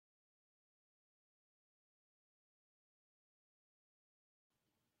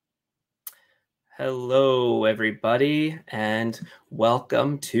Hello, everybody, and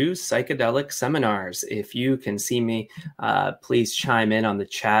welcome to Psychedelic Seminars. If you can see me, please chime in on the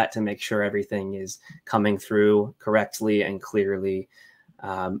chat to make sure everything is coming through correctly and clearly.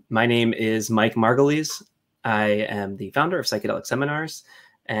 My name is Mike Margolies. I am the founder of Psychedelic Seminars,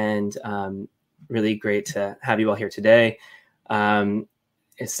 and really great to have you all here today.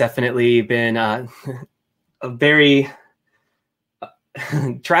 It's definitely been a very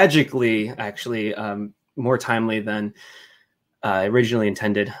tragically, actually, more timely than originally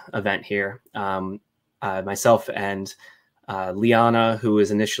intended event here. Myself and Liana, who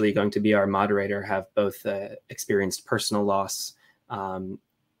is initially going to be our moderator, have both experienced personal loss.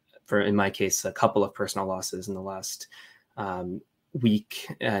 In my case, a couple of personal losses in the last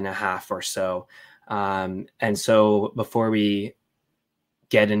week and a half or so. And so before we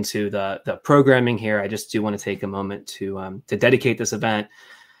get into the programming here, I just do want to take a moment to dedicate this event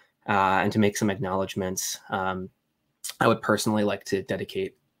and to make some acknowledgments. I would personally like to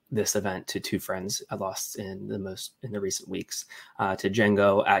dedicate this event to two friends I lost in the recent weeks, to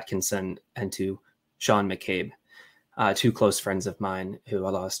Django Atkinson and to Sean McCabe, two close friends of mine who I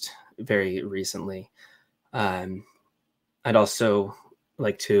lost very recently. I'd also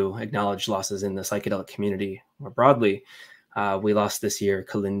like to acknowledge losses in the psychedelic community more broadly. We lost this year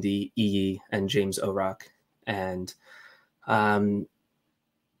Kalindi Iyi and James Orak, and that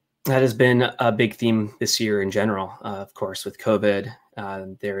has been a big theme this year in general. Of course, with COVID,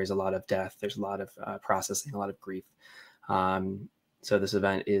 there is a lot of death. There's a lot of processing, a lot of grief. So this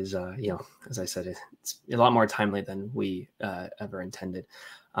event is, as I said, it's a lot more timely than we ever intended.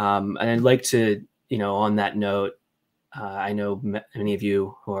 And I'd like to, on that note, I know many of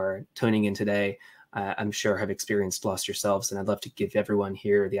you who are tuning in today, I'm sure have experienced loss yourselves, and I'd love to give everyone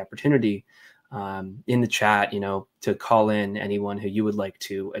here the opportunity in the chat, to call in anyone who you would like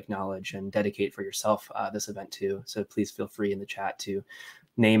to acknowledge and dedicate for yourself this event to. So please feel free in the chat to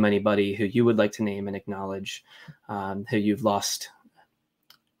name anybody who you would like to name and acknowledge who you've lost.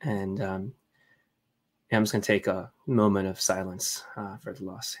 And I'm just going to take a moment of silence for the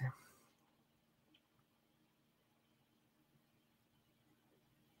loss here.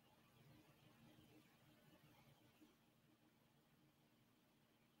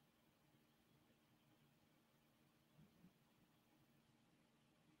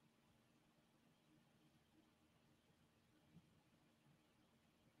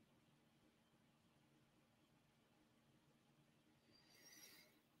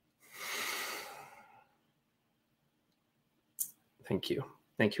 Thank you.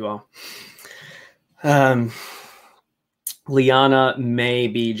 Thank you all. Liana may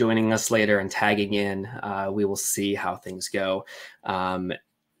be joining us later and tagging in. We will see how things go.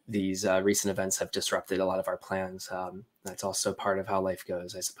 These recent events have disrupted a lot of our plans. That's also part of how life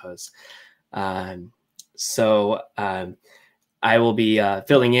goes, I suppose. So I will be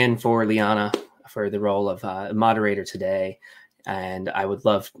filling in for Liana for the role of moderator today. And I would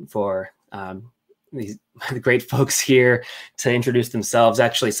love for the great folks here to introduce themselves.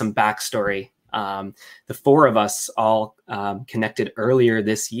 Actually, some backstory. The four of us all connected earlier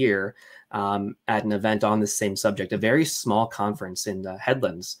this year at an event on the same subject, a very small conference in the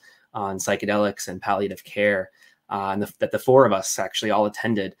Headlands on psychedelics and palliative care, and that the four of us actually all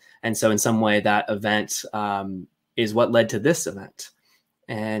attended. And so in some way that event is what led to this event.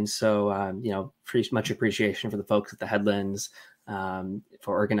 And so, much appreciation for the folks at the Headlands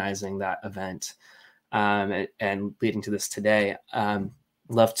for organizing that event. And leading to this today.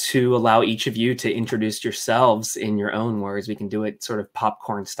 Love to allow each of you to introduce yourselves in your own words. We can do it sort of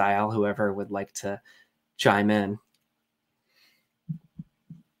popcorn style, whoever would like to chime in.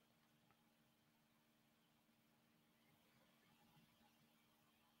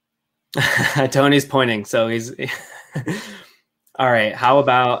 Tony's pointing, so he's... All right, how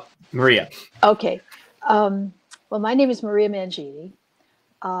about Maria? Okay. Well, my name is Maria Mangini.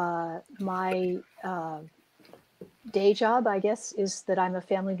 My day job, I guess, is that I'm a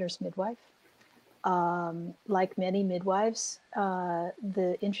family nurse midwife. Like many midwives,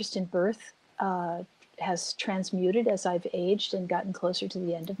 the interest in birth has transmuted as I've aged and gotten closer to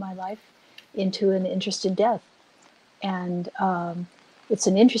the end of my life into an interest in death. And it's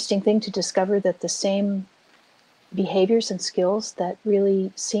an interesting thing to discover that the same behaviors and skills that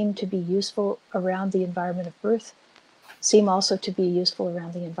really seem to be useful around the environment of birth seem also to be useful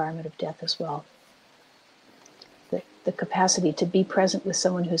around the environment of death as well. The capacity to be present with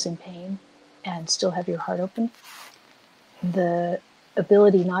someone who's in pain and still have your heart open. The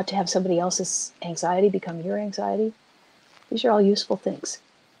ability not to have somebody else's anxiety become your anxiety. These are all useful things.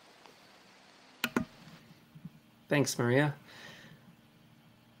 Thanks, Maria.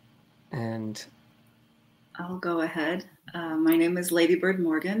 And I'll go ahead. My name is Ladybird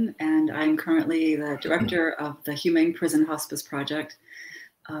Morgan, and I'm currently the director of the Humane Prison Hospice Project,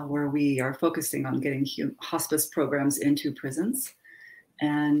 where we are focusing on getting hospice programs into prisons.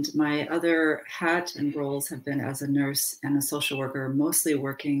 And my other hat and roles have been as a nurse and a social worker, mostly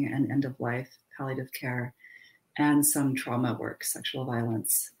working in end-of-life palliative care and some trauma work, sexual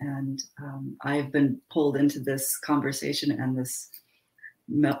violence. And I've been pulled into this conversation and this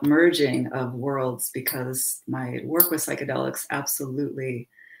merging of worlds because my work with psychedelics absolutely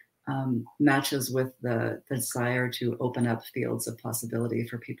matches with the desire to open up fields of possibility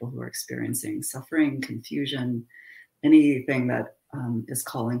for people who are experiencing suffering, confusion, anything that is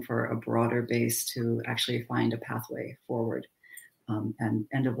calling for a broader base to actually find a pathway forward. And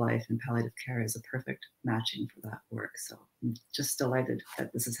end of life and palliative care is a perfect matching for that work. So I'm just delighted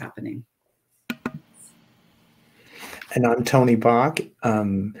that this is happening. And I'm Tony Bach.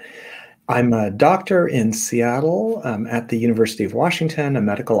 I'm a doctor in Seattle at the University of Washington, a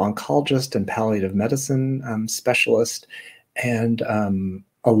medical oncologist and palliative medicine specialist, and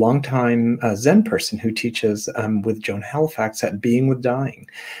a longtime Zen person who teaches with Joan Halifax at Being with Dying.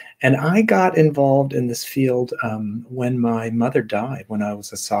 And I got involved in this field when my mother died when I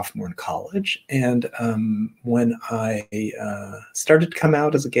was a sophomore in college. And when I started to come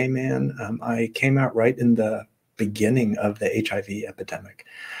out as a gay man, I came out right in the beginning of the HIV epidemic.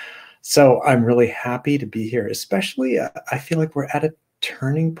 So I'm really happy to be here, especially I feel like we're at a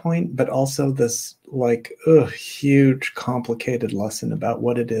turning point, but also this like huge complicated lesson about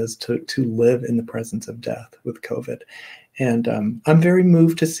what it is to live in the presence of death with COVID. And I'm very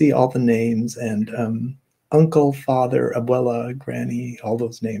moved to see all the names and uncle, father, abuela, granny, all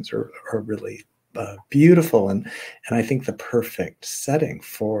those names are really beautiful and I think the perfect setting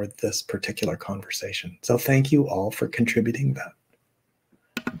for this particular conversation. So thank you all for contributing that.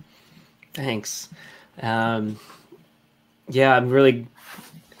 Thanks. Yeah, I'm really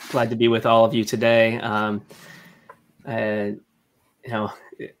glad to be with all of you today.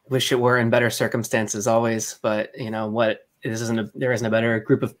 Wish it were in better circumstances always, but there isn't a better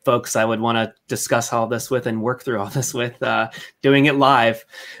group of folks I would want to discuss all this with and work through all this with, doing it live,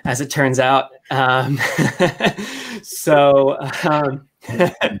 as it turns out.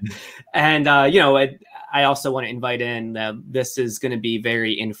 I also want to invite in, this is going to be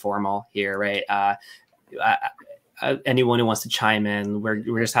very informal here, right? Anyone who wants to chime in,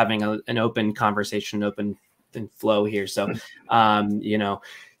 we're just having an open conversation, open and flow here. So,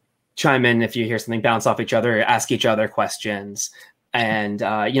 chime in if you hear something, bounce off each other, ask each other questions. And,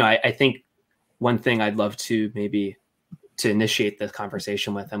 I think one thing I'd love to maybe to initiate the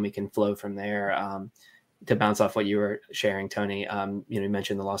conversation with, and we can flow from there, to bounce off what you were sharing, Tony. You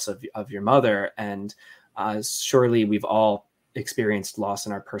mentioned the loss of your mother, and surely we've all experienced loss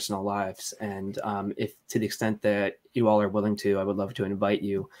in our personal lives. And if to the extent that you all are willing to, I would love to invite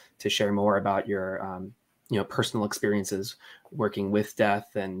you to share more about your personal experiences working with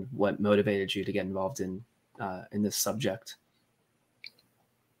death and what motivated you to get involved in this subject.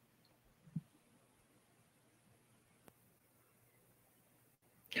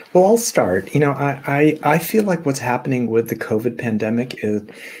 Well, I'll start. I feel like what's happening with the COVID pandemic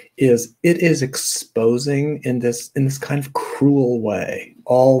is it is exposing in this kind of cruel way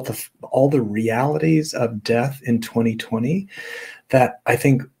all the realities of death in 2020 that I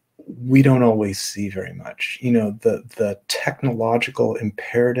think we don't always see very much. The technological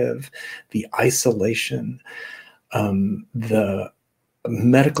imperative, the isolation, the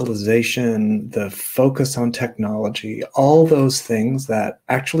medicalization, the focus on technology, all those things that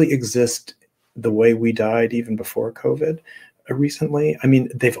actually exist the way we died even before COVID recently. I mean,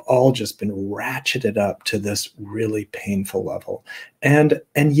 they've all just been ratcheted up to this really painful level. And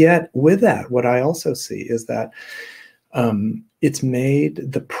yet with that, what I also see is that it's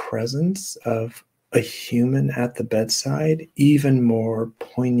made the presence of a human at the bedside even more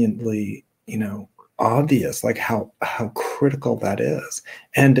poignantly, obvious, like how critical that is.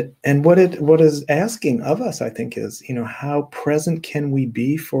 And what is asking of us, I think, is, how present can we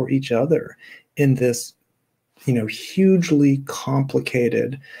be for each other in this, hugely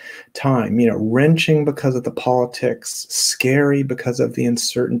complicated time, wrenching because of the politics, scary because of the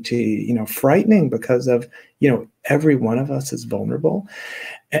uncertainty, frightening because of, every one of us is vulnerable.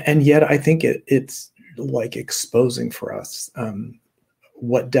 And yet I think it's like exposing for us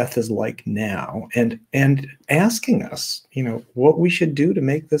what death is like now, and asking us, what we should do to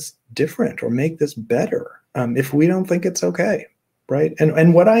make this different or make this better, if we don't think it's okay, right?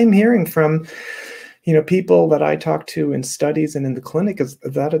 And what I'm hearing from, people that I talk to in studies and in the clinic is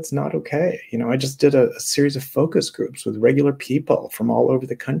that it's not okay. I just did a series of focus groups with regular people from all over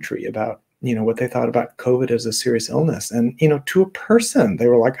the country about what they thought about COVID as a serious illness. And, to a person, they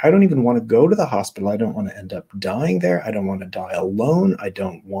were like, I don't even want to go to the hospital. I don't want to end up dying there. I don't want to die alone. I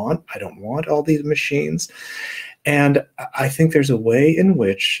don't want all these machines. And I think there's a way in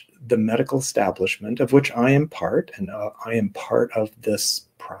which the medical establishment, of which I am part, and I am part of this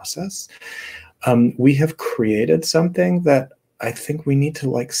process, we have created something that I think we need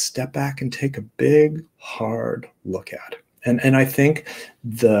to step back and take a big, hard look at. And I think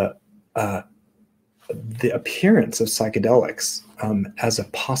the appearance of psychedelics as a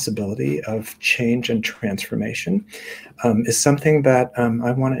possibility of change and transformation is something that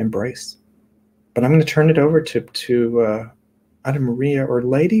I want to embrace. But I'm going to turn it over to either Maria or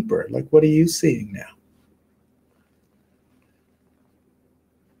Ladybird. What are you seeing now?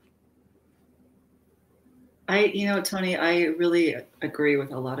 Tony, I really agree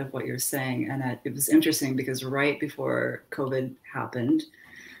with a lot of what you're saying. And it was interesting because right before COVID happened,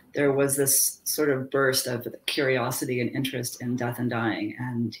 there was this sort of burst of curiosity and interest in death and dying.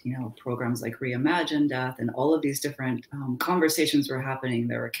 And, programs like Reimagine Death and all of these different conversations were happening.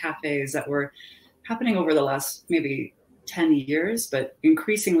 There were cafes that were happening over the last maybe 10 years, but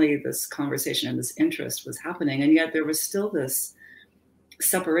increasingly this conversation and this interest was happening. And yet there was still this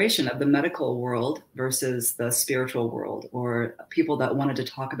separation of the medical world versus the spiritual world, or people that wanted to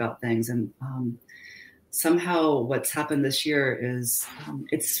talk about things. And somehow what's happened this year is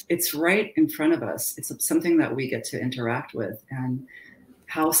it's right in front of us. It's something that we get to interact with. And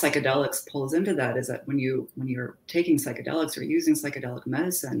how psychedelics pulls into that is that when you're taking psychedelics or using psychedelic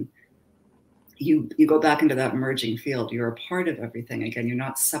medicine, you go back into that merging field. You're a part of everything again. You're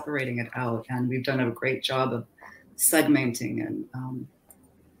not separating it out. And we've done a great job of segmenting and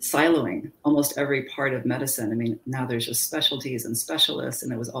siloing almost every part of medicine. I mean, now there's just specialties and specialists,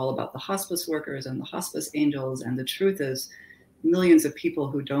 and it was all about the hospice workers and the hospice angels. And the truth is, millions of people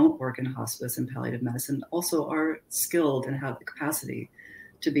who don't work in hospice and palliative medicine also are skilled and have the capacity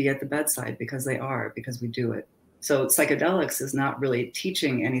to be at the bedside because we do it. So psychedelics is not really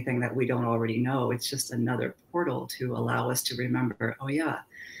teaching anything that we don't already know. It's just another portal to allow us to remember, oh yeah,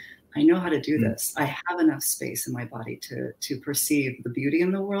 I know how to do this. I have enough space in my body to perceive the beauty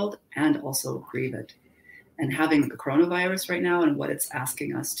in the world and also grieve it. And having the coronavirus right now and what it's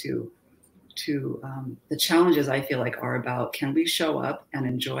asking us to the challenges I feel like are about, can we show up and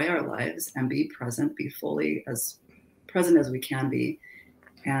enjoy our lives and be present, be fully as present as we can be,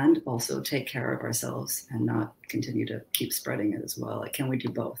 and also take care of ourselves and not continue to keep spreading it as well. Like, can we do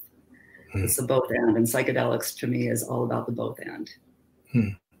both? It's the both and psychedelics to me is all about the both and.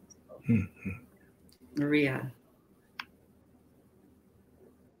 Maria.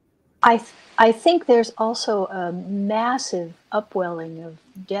 I think there's also a massive upwelling of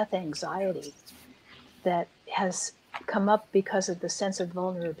death anxiety that has come up because of the sense of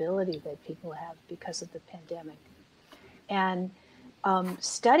vulnerability that people have because of the pandemic. And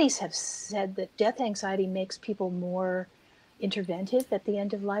studies have said that death anxiety makes people more interventive at the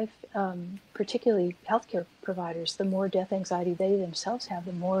end of life, particularly healthcare providers. The more death anxiety they themselves have,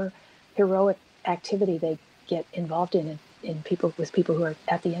 the more heroic activity they get involved in people who are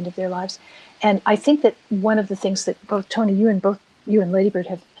at the end of their lives. And I think that one of the things that both Tony, you and Ladybird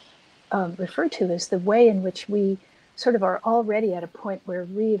have referred to is the way in which we sort of are already at a point where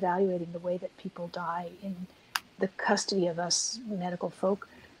reevaluating the way that people die in the custody of us medical folk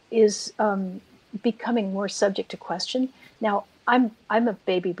is becoming more subject to question. Now, I'm a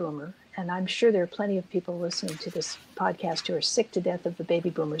baby boomer, and I'm sure there are plenty of people listening to this podcast who are sick to death of the baby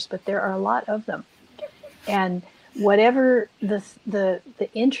boomers, but there are a lot of them. And whatever the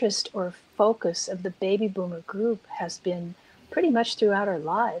interest or focus of the baby boomer group has been pretty much throughout our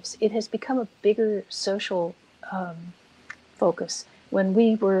lives, it has become a bigger social focus. When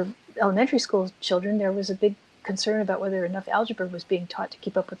we were elementary school children, there was a big concern about whether enough algebra was being taught to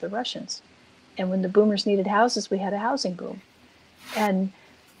keep up with the Russians. And when the boomers needed houses, we had a housing boom. And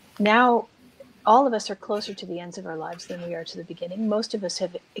now all of us are closer to the ends of our lives than we are to the beginning. Most of us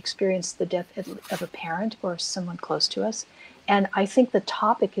have experienced the death of a parent or someone close to us. And I think the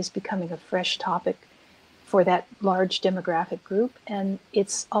topic is becoming a fresh topic for that large demographic group. And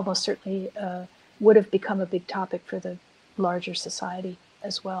it's almost certainly would have become a big topic for the larger society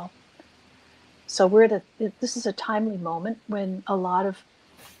as well. So this is a timely moment when a lot of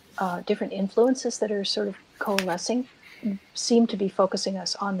different influences that are sort of coalescing seem to be focusing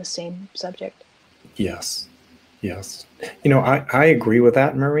us on the same subject. Yes. I agree with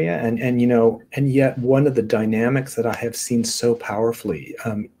that, Maria. And yet one of the dynamics that I have seen so powerfully,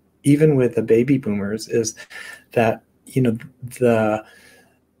 even with the baby boomers, is that, the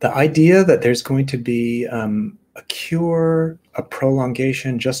idea that there's going to be a cure, a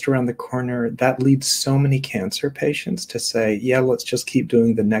prolongation just around the corner, that leads so many cancer patients to say, yeah, let's just keep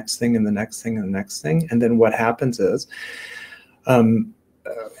doing the next thing and the next thing and the next thing. And then what happens is, and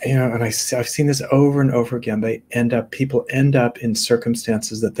I've seen this over and over again. People end up in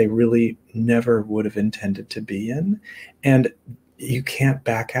circumstances that they really never would have intended to be in. And you can't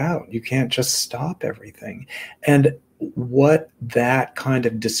back out. You can't just stop everything. And what that kind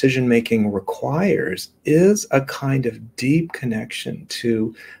of decision-making requires is a kind of deep connection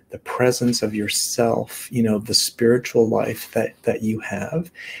to the presence of yourself, the spiritual life that you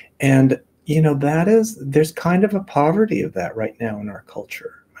have. And there's kind of a poverty of that right now in our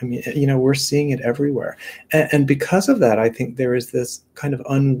culture. I mean, we're seeing it everywhere. And because of that, I think there is this kind of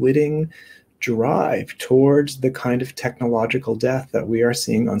unwitting drive towards the kind of technological death that we are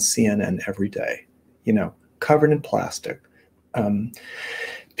seeing on CNN every day, covered in plastic,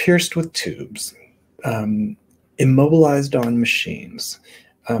 pierced with tubes, immobilized on machines,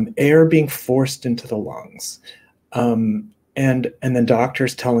 air being forced into the lungs. And then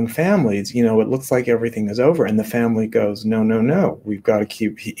doctors telling families, it looks like everything is over. And the family goes, no, we've got to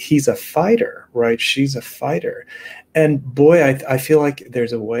keep, he's a fighter, right? She's a fighter. And boy, I feel like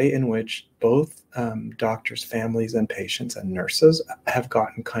there's a way in which both doctors, families, and patients and nurses have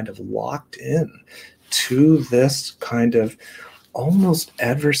gotten kind of locked in to this kind of almost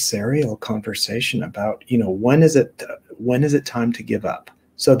adversarial conversation about, when is it time to give up?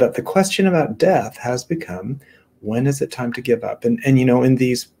 So that the question about death has become, when is it time to give up? And in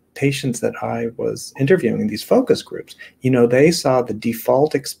these patients that I was interviewing in these focus groups, they saw the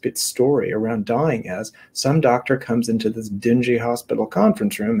default story around dying as some doctor comes into this dingy hospital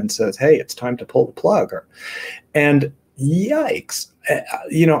conference room and says, hey, it's time to pull the plug. And yikes.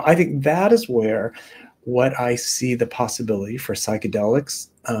 I think that is where what I see the possibility for psychedelics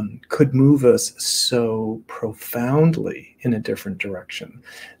could move us so profoundly in a different direction,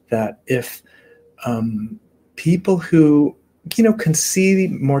 that if people who can see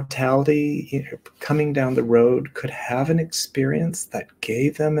mortality coming down the road could have an experience that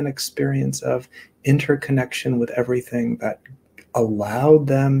gave them an experience of interconnection with everything, that allowed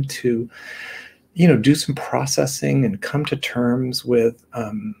them to do some processing and come to terms with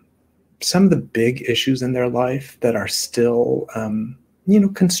some of the big issues in their life that are still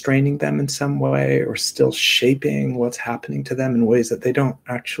constraining them in some way, or still shaping what's happening to them in ways that they don't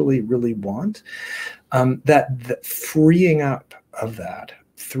actually really want. That freeing up of that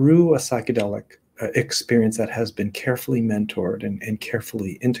through a psychedelic experience that has been carefully mentored and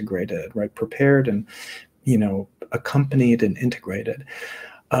carefully integrated, right, prepared and accompanied and integrated.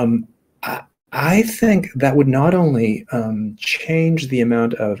 I think that would not only change the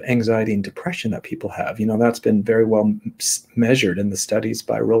amount of anxiety and depression that people have. That's been very well measured in the studies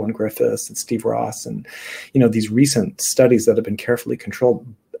by Roland Griffiths and Steve Ross, and these recent studies that have been carefully controlled.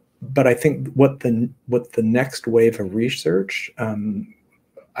 But I think what the next wave of research,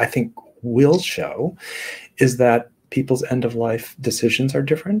 I think, will show is that people's end-of-life decisions are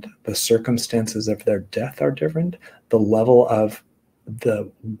different, the circumstances of their death are different, the level of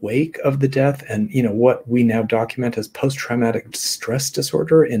the wake of the death, and what we now document as post-traumatic stress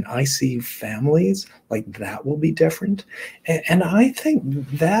disorder in ICU families, like that will be different. And I think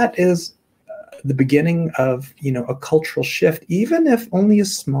that is the beginning of a cultural shift, even if only a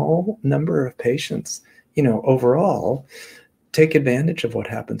small number of patients overall take advantage of what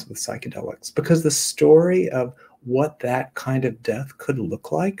happens with psychedelics, because the story of what that kind of death could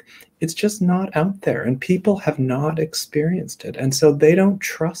look like, it's just not out there, and people have not experienced it, and so they don't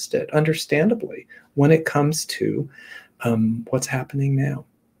trust it, understandably, when it comes to what's happening now.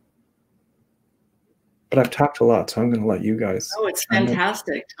 But I've talked a lot, so I'm going to let you guys. Oh, it's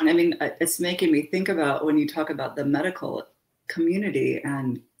fantastic. I mean, it's making me think about when you talk about the medical community,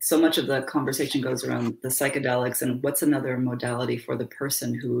 and so much of the conversation goes around the psychedelics and what's another modality for the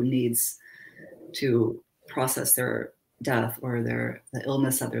person who needs to process their death or the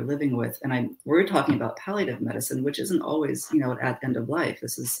illness that they're living with. And we're talking about palliative medicine, which isn't always, at the end of life.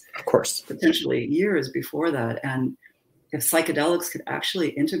 This is, of course, potentially years before that. And if psychedelics could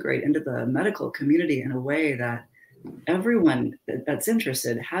actually integrate into the medical community in a way that everyone that's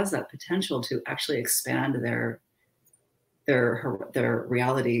interested has that potential to actually expand their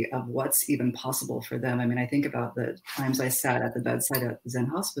reality of what's even possible for them. I mean, I think about the times I sat at the bedside at Zen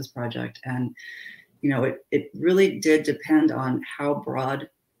Hospice Project, and it really did depend on how broad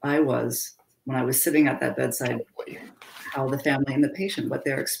I was when I was sitting at that bedside, how the family and the patient, what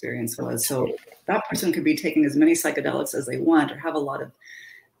their experience was. So that person could be taking as many psychedelics as they want, or have a lot of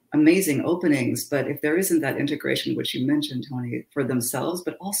amazing openings, but if there isn't that integration, which you mentioned, Tony, for themselves,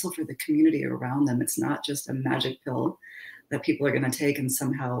 but also for the community around them, it's not just a magic pill that people are going to take and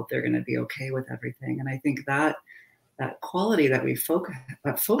somehow they're going to be okay with everything. And I think that quality that we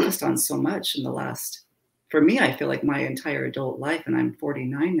focused on so much in the last, for me, I feel like my entire adult life, and I'm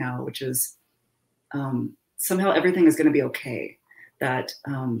 49 now, which is somehow everything is going to be okay. That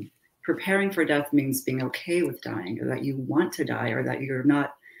preparing for death means being okay with dying, or that you want to die, or that you're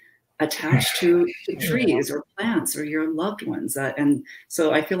not attached to trees or plants or your loved ones. And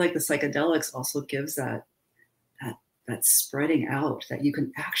so I feel like the psychedelics also gives that spreading out, that you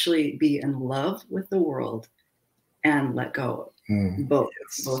can actually be in love with the world and let go. Both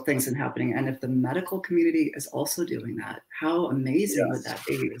things are happening. And if the medical community is also doing that, how amazing would that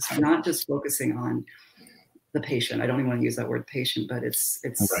be? It's not just focusing on the patient. I don't even want to use that word patient, but it's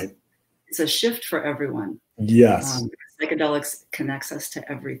right. It's a shift for everyone. Yes. Psychedelics connects us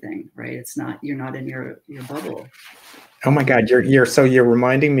to everything, right? It's not, you're not in your bubble. Oh my God, you're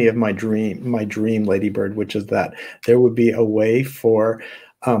reminding me of my dream, Ladybird, which is that there would be a way for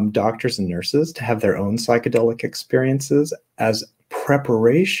doctors and nurses to have their own psychedelic experiences as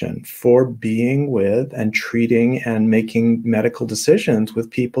preparation for being with and treating and making medical decisions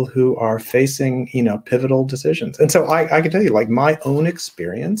with people who are facing, pivotal decisions. And so I can tell you, like, my own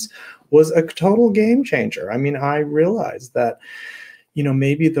experience was a total game changer. I mean, I realized that,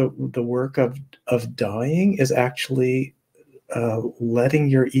 maybe the work of dying is actually letting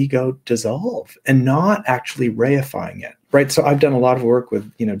your ego dissolve and not actually reifying it, right? So I've done a lot of work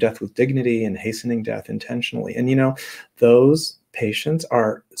with, death with dignity and hastening death intentionally. And, those patients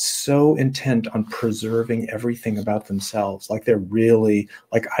are so intent on preserving everything about themselves. Like, they're really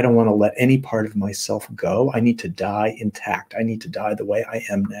like, I don't want to let any part of myself go. I need to die intact. I need to die the way I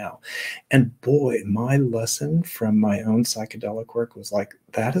am now. And boy, my lesson from my own psychedelic work was like,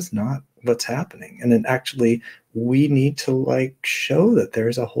 that is not what's happening. And then actually we need to show that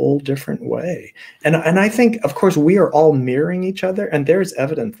there's a whole different way. And I think, of course, we are all mirroring each other. And there's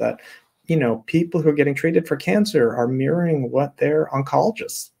evidence that people who are getting treated for cancer are mirroring what their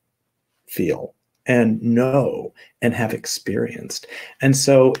oncologists feel and know and have experienced. And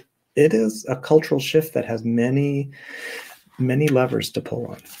so it is a cultural shift that has many, many levers to pull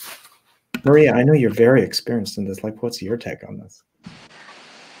on. Maria, I know you're very experienced in this. What's your take on this?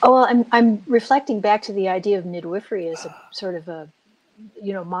 Oh, well, I'm reflecting back to the idea of midwifery as a sort of a,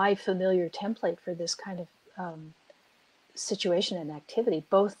 my familiar template for this kind of situation and activity,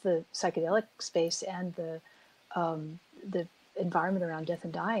 both the psychedelic space and the environment around death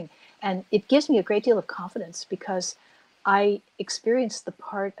and dying. And it gives me a great deal of confidence because I experienced the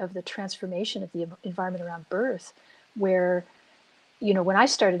part of the transformation of the environment around birth where, when I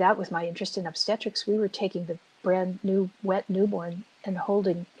started out with my interest in obstetrics, we were taking the brand new wet newborn and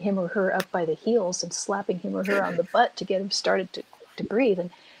holding him or her up by the heels and slapping him or her on the butt to get him started to breathe.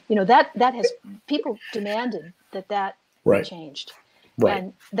 And, that has, people demanded that right. changed. Right.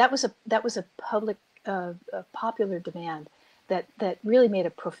 And that was a public, a popular demand that really made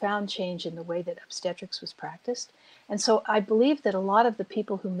a profound change in the way that obstetrics was practiced. And so I believe that a lot of the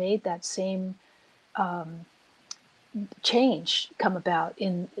people who made that same change come about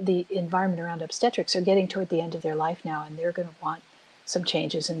in the environment around obstetrics are getting toward the end of their life now, and they're going to want some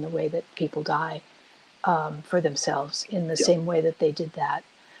changes in the way that people die for themselves in the same way that they did that.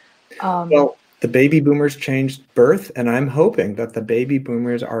 Well, the baby boomers changed birth, and I'm hoping that the baby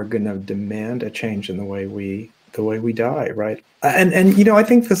boomers are going to demand a change in the way we die, right? And I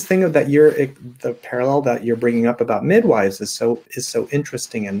think this thing of the parallel that you're bringing up about midwives is so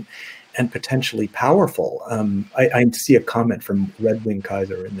interesting and potentially powerful. I see a comment from Red Wing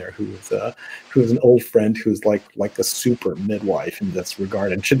Kaiser in there, who is an old friend who's like a super midwife in this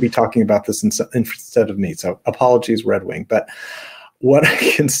regard, and should be talking about this instead of me. So apologies, Red Wing. But what I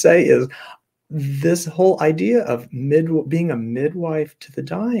can say is, this whole idea of being a midwife to the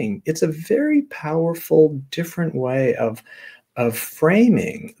dying, it's a very powerful, different way of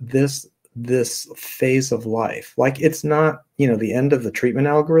framing this phase of life. Like, it's not, the end of the treatment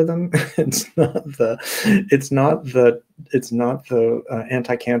algorithm. It's not the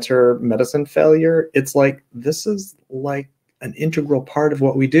anti-cancer medicine failure. It's like, this is like an integral part of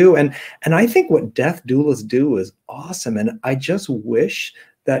what we do. And I think what death doulas do is awesome. And I just wish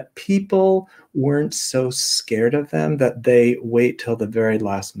that people weren't so scared of them that they wait till the very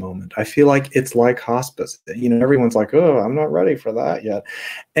last moment. I feel like it's like hospice. Everyone's like, oh, I'm not ready for that yet.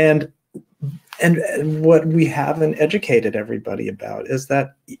 And And what we haven't educated everybody about is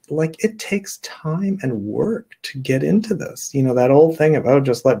that, like, it takes time and work to get into this. You know, that old thing of, oh,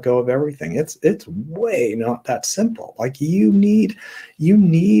 just let go of everything. It's way not that simple. Like, you need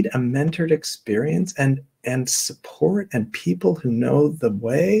a mentored experience and support and people who know the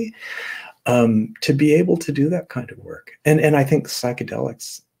way to be able to do that kind of work. And I think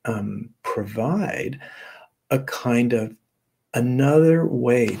psychedelics provide a kind of another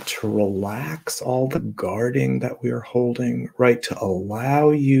way to relax all the guarding that we are holding, right? To allow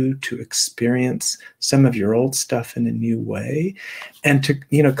you to experience some of your old stuff in a new way, and to,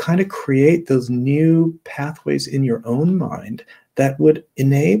 you know, kind of create those new pathways in your own mind that would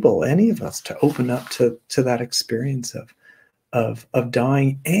enable any of us to open up to that experience of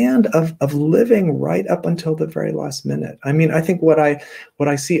dying and of living right up until the very last minute. I mean, I think what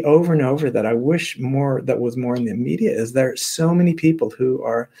I see over and over that I wish more, that was more in the media, is there are so many people who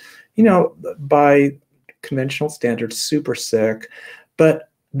are, you know, by conventional standards, super sick, but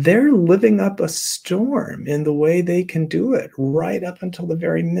they're living up a storm in the way they can do it right up until the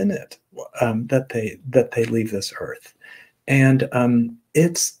very minute that they leave this earth. And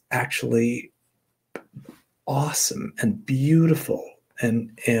it's actually awesome and beautiful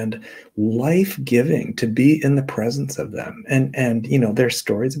and life-giving to be in the presence of them. And you know, there's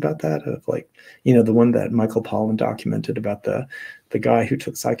stories about that, of, like, you know, the one that Michael Pollan documented about the guy who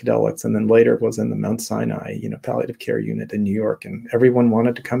took psychedelics and then later was in the Mount Sinai, you know, palliative care unit in New York, and everyone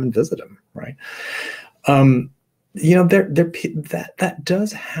wanted to come and visit him, right? You know, that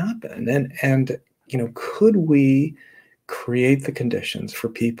does happen. And you know, could we create the conditions for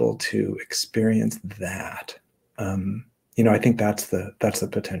people to experience that? You know, I think that's the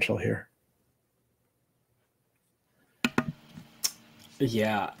potential here.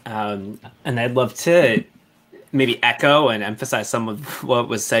 Yeah, and I'd love to maybe echo and emphasize some of what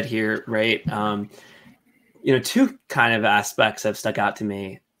was said here, right? You know, two kind of aspects have stuck out to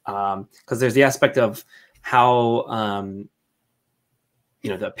me, because there's the aspect of how you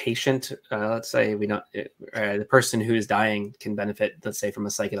know, the patient, let's say, the person who is dying can benefit, let's say, from a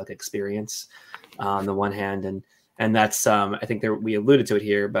psychedelic experience on the one hand, and that's I think we alluded to it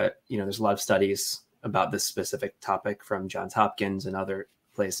here, but you know, there's a lot of studies about this specific topic from Johns Hopkins and other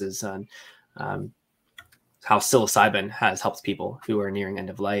places on how psilocybin has helped people who are nearing end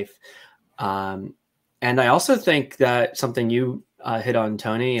of life. And I also think that something you hit on,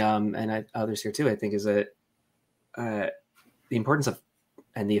 Tony, and others here too, I think, is that the importance of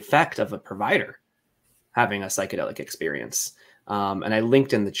and the effect of a provider having a psychedelic experience. And I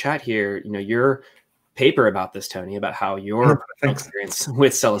linked in the chat here, you know, your paper about this, Tony, about how your experience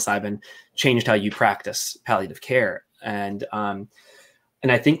with psilocybin changed how you practice palliative care. And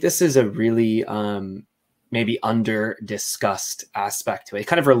I think this is a really maybe under discussed aspect to it. It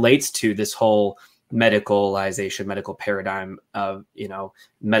kind of relates to this whole medical paradigm of, you know,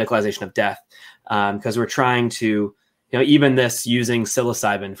 medicalization of death, because we're trying to, you know, even this using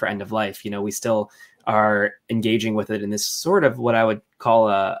psilocybin for end of life, you know, we still are engaging with it in this sort of what I would call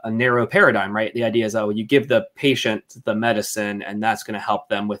a narrow paradigm, right? The idea is, oh, you give the patient the medicine and that's going to help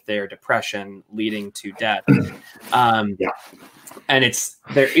them with their depression leading to death. Yeah. And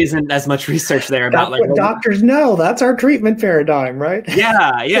there isn't as much research there about that's what doctors know. That's our treatment paradigm, right?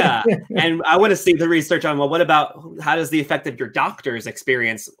 Yeah, yeah. And I want to see the research on, well, what about how does the effect of your doctor's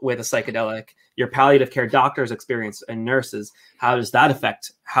experience with a psychedelic, your palliative care doctor's experience and nurses, how does that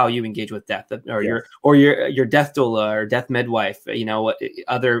affect how you engage with death, or your death doula or death midwife? You know, what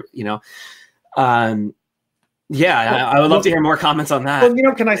other, you know, yeah, I would love to hear more comments on that. Well, you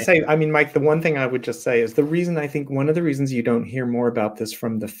know, can I say, I mean, Mike, the one thing I would just say is I think one of the reasons you don't hear more about this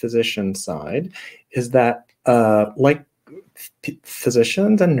from the physician side is that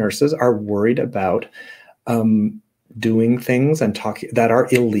physicians and nurses are worried about doing things and talking that are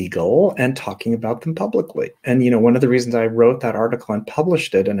illegal and talking about them publicly. And, you know, one of the reasons I wrote that article and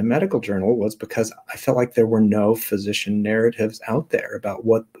published it in a medical journal was because I felt like there were no physician narratives out there about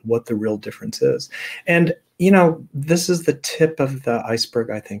what the real difference is. And, you know, this is the tip of the iceberg,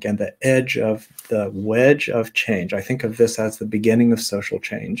 I think, and the edge of the wedge of change. I think of this as the beginning of social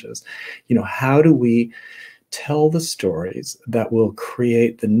changes. You know, how do we tell the stories that will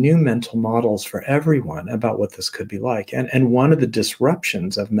create the new mental models for everyone about what this could be like? And one of the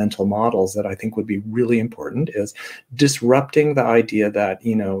disruptions of mental models that I think would be really important is disrupting the idea that,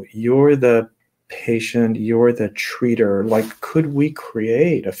 you know, you're the patient, you're the treater. Like, could we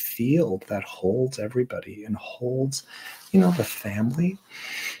create a field that holds everybody and holds, you know, the family,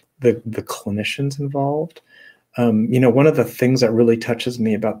 the clinicians involved, One of the things that really touches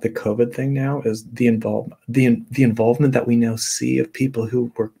me about the COVID thing now is the involvement that we now see of people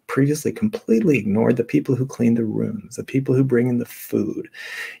who were previously completely ignored, the people who clean the rooms, the people who bring in the food.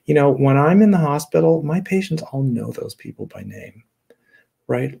 When I'm in the hospital, my patients all know those people by name,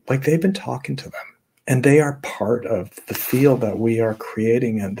 right? Like they've been talking to them, and they are part of the field that we are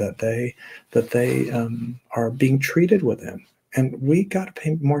creating, and that they are being treated within. And we got to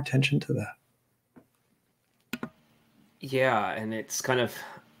pay more attention to that. Yeah, and it's kind of,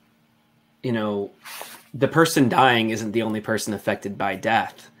 the person dying isn't the only person affected by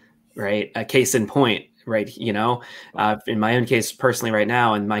death, right? A case in point, right? In my own case personally right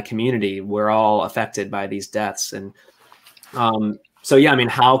now, in my community, we're all affected by these deaths. And so, yeah, I mean,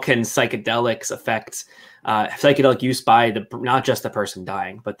 how can psychedelics affect psychedelic use by not just the person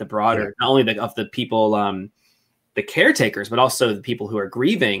dying, but the broader, not only of the people, the caretakers, but also the people who are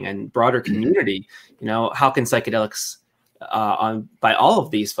grieving and broader community? How can psychedelics by all of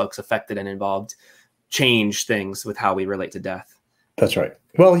these folks affected and involved change things with how we relate to death? That's right.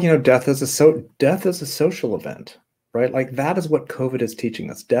 Well, death is a social event, right? Like that is what COVID is teaching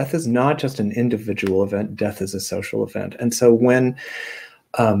us. Death is not just an individual event. Death is a social event. And so when,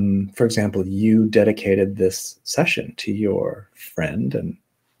 for example, you dedicated this session to your friend and,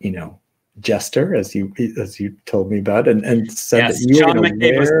 jester, as you told me about, and said yes, that you John were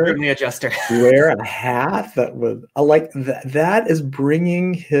McCabe was certainly a jester. wear a hat that was like that is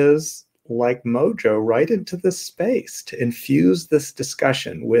bringing his mojo right into this space to infuse this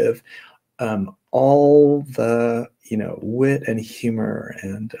discussion with all the wit and humor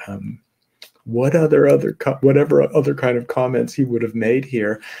and whatever other kind of comments he would have made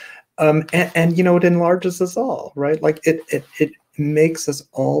here, and it enlarges us all, right? Like it makes us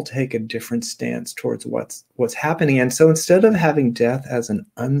all take a different stance towards what's happening. And so instead of having death as an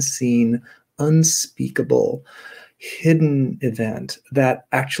unseen, unspeakable, hidden event that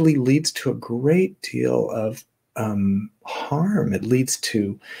actually leads to a great deal of harm, it leads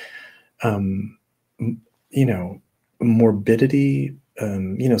to morbidity,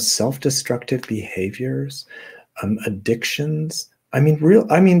 self-destructive behaviors, addictions,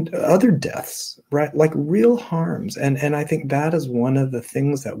 other deaths, right? Like real harms. And I think that is one of the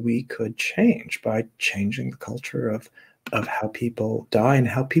things that we could change by changing the culture of how people die and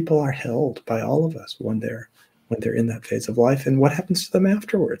how people are held by all of us when they're in that phase of life, and what happens to them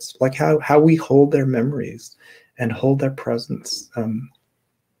afterwards, like how we hold their memories and hold their presence.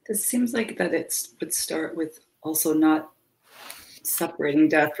 It seems like that it would start with also not separating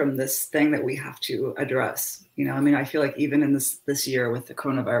death from this thing that we have to address. I feel like even in this year with the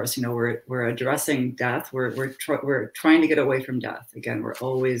coronavirus, we're addressing death. We're trying to get away from death. Again, we're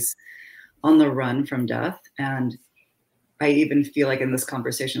always on the run from death. And I even feel like in this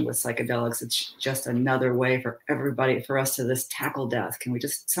conversation with psychedelics, it's just another way for us to just tackle death. Can we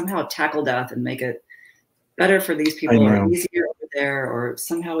just somehow tackle death and make it better for these people, or easier over there, or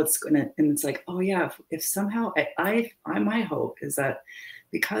somehow it's gonna? And it's like, oh yeah, if somehow my hope is that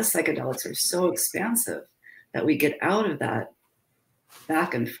because psychedelics are so expansive, that we get out of that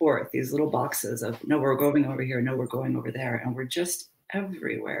back and forth, these little boxes of no, we're going over here, no, we're going over there, and we're just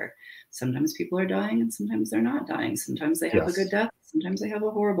everywhere. Sometimes people are dying and sometimes they're not dying. Sometimes they have a good death, sometimes they have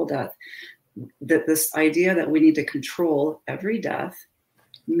a horrible death. That this idea that we need to control every death,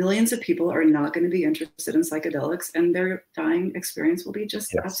 millions of people are not going to be interested in psychedelics, and their dying experience will be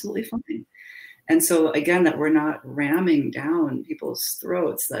just absolutely fine. And so again, that we're not ramming down people's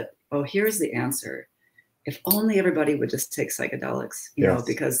throats that, oh, here's the answer. If only everybody would just take psychedelics, you know,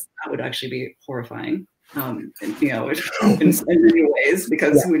 because that would actually be horrifying. In many ways,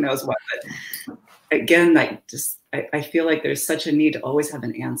 because who knows what. But again, I feel like there's such a need to always have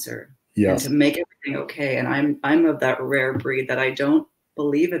an answer and to make everything okay. And I'm of that rare breed that I don't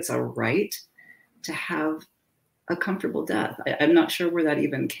believe it's a right to have a comfortable death. I'm not sure where that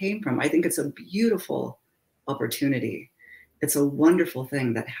even came from. I think it's a beautiful opportunity. It's a wonderful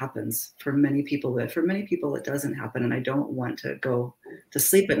thing that happens for many people, but for many people it doesn't happen. And I don't want to go to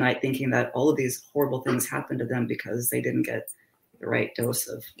sleep at night thinking that all of these horrible things happen to them because they didn't get the right dose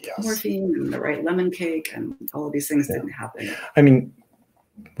of morphine and the right lemon cake, and all of these things didn't happen. I mean,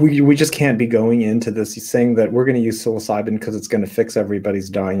 we just can't be going into this saying that we're going to use psilocybin because it's going to fix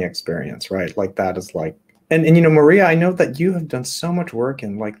everybody's dying experience, right? Like that is like, and you know, Maria, I know that you have done so much work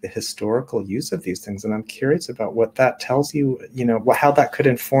in like the historical use of these things, and I'm curious about what that tells you, you know, how that could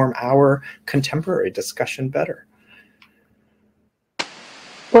inform our contemporary discussion better.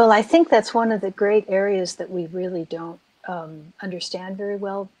 Well, I think that's one of the great areas that we really don't understand very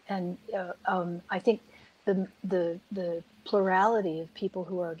well, and I think the plurality of people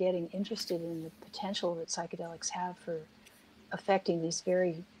who are getting interested in the potential that psychedelics have for affecting these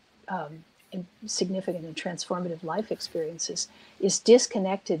very significant and transformative life experiences is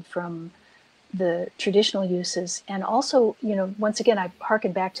disconnected from the traditional uses. And also, once again, I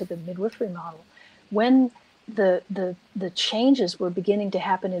harken back to the midwifery model. When the changes were beginning to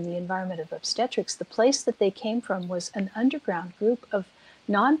happen in the environment of obstetrics, the place that they came from was an underground group of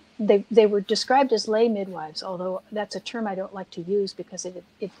they were described as lay midwives, although that's a term I don't like to use because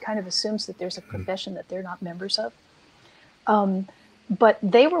it kind of assumes that there's a profession that they're not members of. But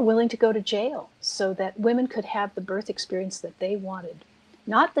they were willing to go to jail so that women could have the birth experience that they wanted.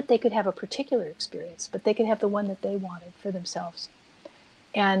 Not that they could have a particular experience, but they could have the one that they wanted for themselves.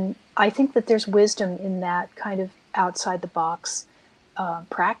 And I think that there's wisdom in that kind of outside the box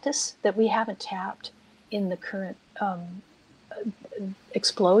practice that we haven't tapped in the current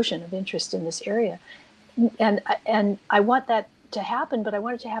explosion of interest in this area. And I want that to happen, but I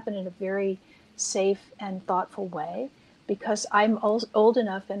want it to happen in a very safe and thoughtful way, because I'm old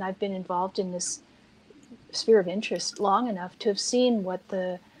enough and I've been involved in this sphere of interest long enough to have seen what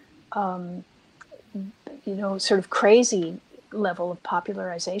the sort of crazy level of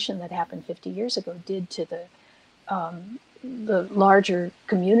popularization that happened 50 years ago did to the larger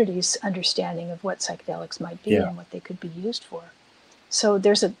community's understanding of what psychedelics might be and what they could be used for. So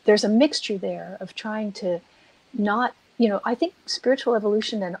there's a mixture there of trying to not, I think spiritual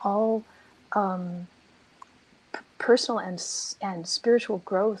evolution and all personal and spiritual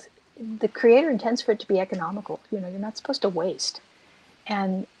growth, the creator intends for it to be economical. You're not supposed to waste.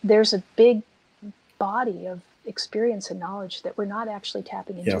 And there's a big body of experience and knowledge that we're not actually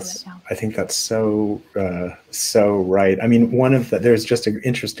tapping into right now. I think that's so right. I mean, there's just an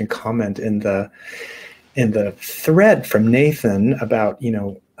interesting comment in the thread from Nathan about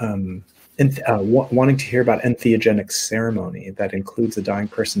wanting to hear about entheogenic ceremony that includes the dying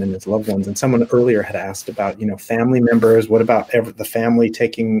person and his loved ones. And someone earlier had asked about family members. What about the family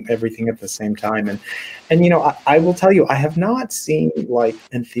taking everything at the same time? And I will tell you, I have not seen like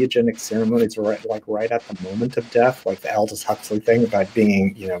entheogenic ceremonies right at the moment of death, like the Aldous Huxley thing about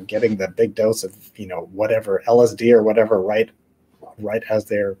being getting the big dose of whatever LSD or whatever right as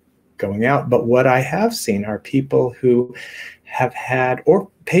they're going out. But what I have seen are people who have had, or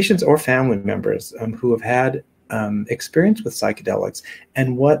patients or family members who have had experience with psychedelics,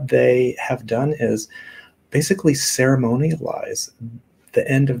 and what they have done is basically ceremonialize the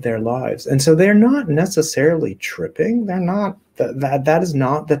end of their lives. And so they're not necessarily tripping. They're not, that is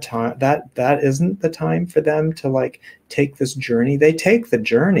not the time, that isn't the time for them to like take this journey. They take the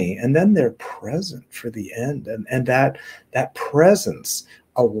journey and then they're present for the end. And that presence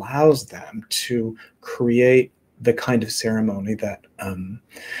allows them to create the kind of ceremony that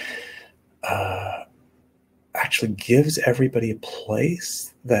actually gives everybody a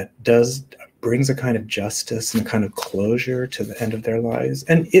place, that brings a kind of justice and a kind of closure to the end of their lives.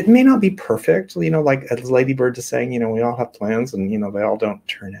 And it may not be perfect, like as Ladybird is saying, we all have plans and, they all don't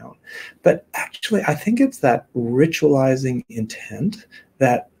turn out. But actually, I think it's that ritualizing intent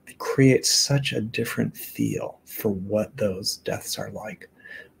that creates such a different feel for what those deaths are like.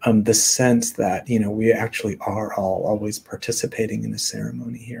 The sense that, we actually are all always participating in the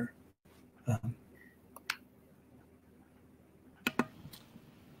ceremony here.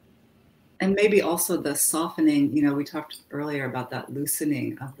 And maybe also the softening, we talked earlier about that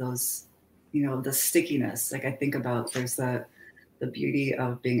loosening of those, the stickiness. Like I think about there's the beauty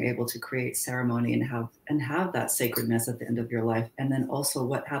of being able to create ceremony and have that sacredness at the end of your life. And then also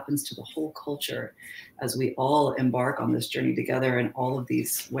what happens to the whole culture as we all embark on this journey together, and all of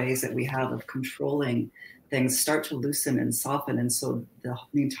these ways that we have of controlling things start to loosen and soften. And so the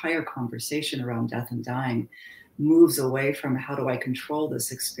entire conversation around death and dying moves away from how do I control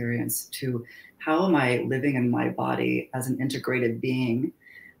this experience to how am I living in my body as an integrated being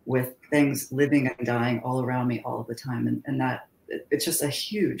with things living and dying all around me all the time. And that it's just a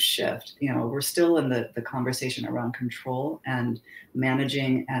huge shift. We're still in the conversation around control and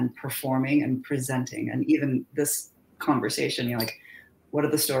managing and performing and presenting. And even this conversation, like, what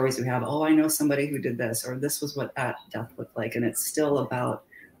are the stories we have? Oh, I know somebody who did this, or this was what that death looked like. And it's still about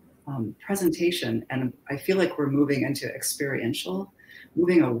presentation. And I feel like we're moving into experiential,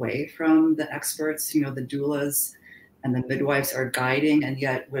 moving away from the experts, the doulas and the midwives are guiding. And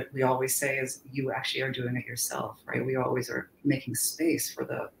yet what we always say is you actually are doing it yourself, right? We always are making space for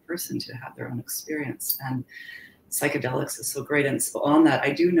the person to have their own experience. And psychedelics is so great. And so on that,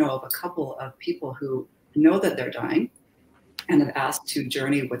 I do know of a couple of people who know that they're dying and have asked to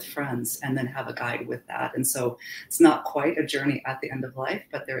journey with friends and then have a guide with that. And so it's not quite a journey at the end of life,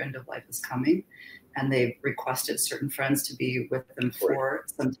 but their end of life is coming. and they've requested certain friends to be with them for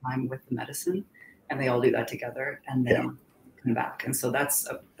some time with the medicine, and they all do that together and then come back. And so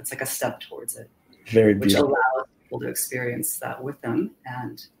it's like a step towards it. Very which beautiful. allows people to experience that with them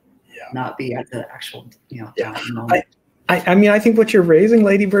and not be at the actual, dying moment. I mean, I think what you're raising,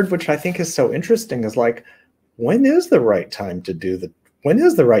 Ladybird, which I think is so interesting, is like, when is the right time to do the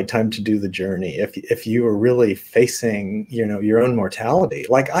journey if you are really facing, your own mortality?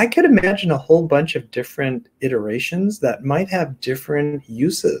 Like, I could imagine a whole bunch of different iterations that might have different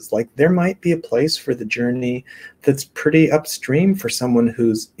uses. Like, there might be a place for the journey that's pretty upstream for someone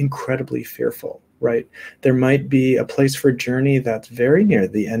who's incredibly fearful, right? There might be a place for journey that's very near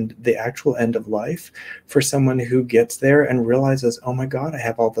the end, the actual end of life, for someone who gets there and realizes, oh my God, I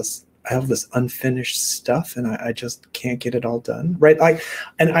have this unfinished stuff and I just can't get it all done, right?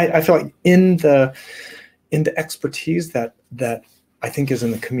 I feel like in the expertise that I think is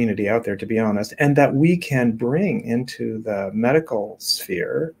in the community out there, to be honest, and that we can bring into the medical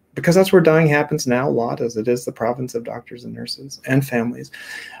sphere, because that's where dying happens now a lot, as it is the province of doctors and nurses and families,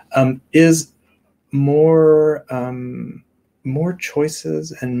 is more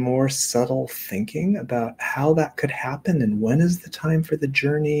choices and more subtle thinking about how that could happen and when is the time for the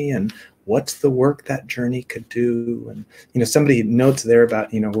journey and what's the work that journey could do. And somebody notes there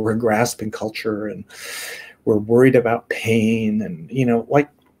about we're a grasping culture and we're worried about pain and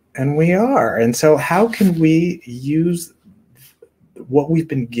and we are. And so how can we use what we've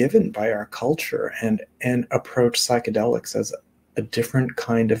been given by our culture and approach psychedelics as a different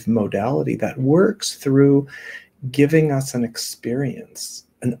kind of modality that works through giving us an experience,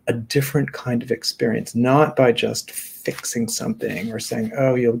 a different kind of experience, not by just fixing something or saying,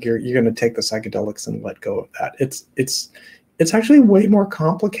 oh, you're going to take the psychedelics and let go of that. It's actually way more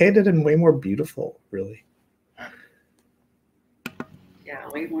complicated and way more beautiful, really. Yeah,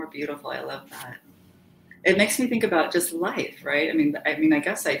 way more beautiful. I love that. It makes me think about just life, right? I mean, I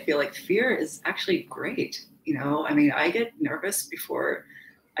guess I feel like fear is actually great. I get nervous before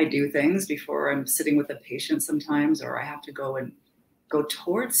I do things, before I'm sitting with a patient sometimes, or I have to go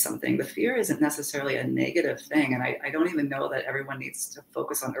towards something. The fear isn't necessarily a negative thing. And I don't even know that everyone needs to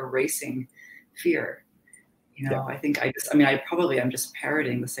focus on erasing fear. I think I'm just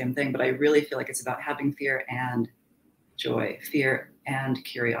parroting the same thing, but I really feel like it's about having fear and joy, fear and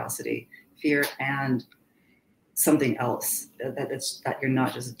curiosity, fear and something else, that you're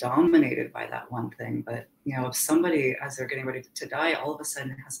not just dominated by that one thing. But if somebody, as they're getting ready to die, all of a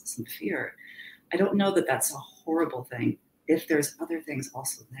sudden has some fear, I don't know that that's a horrible thing if there's other things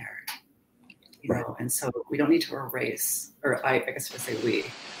also there, right. And so we don't need to erase, or I guess I say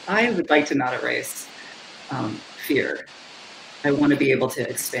I would like to not erase fear. I want to be able to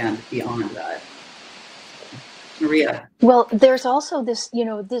expand beyond that. Maria. Well, there's also this,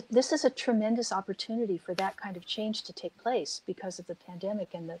 this is a tremendous opportunity for that kind of change to take place because of the pandemic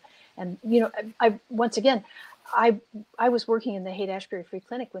I once again, I was working in the Haight-Ashbury Free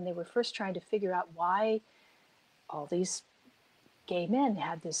Clinic when they were first trying to figure out why all these gay men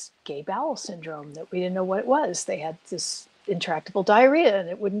had this gay bowel syndrome that we didn't know what it was. They had this intractable diarrhea and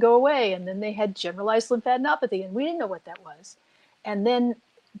it wouldn't go away. And then they had generalized lymphadenopathy and we didn't know what that was. And then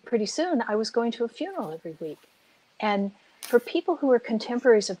pretty soon I was going to a funeral every week. And for people who were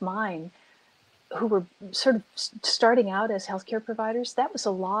contemporaries of mine, who were sort of starting out as healthcare providers, that was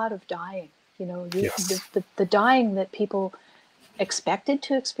a lot of dying. Yes. The dying that people expected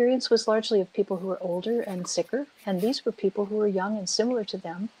to experience was largely of people who were older and sicker. And these were people who were young and similar to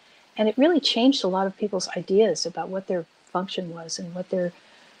them. And it really changed a lot of people's ideas about what their function was and what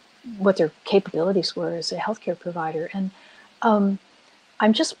their capabilities were as a healthcare provider. And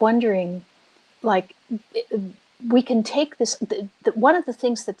I'm just wondering, like, we can take this. One of the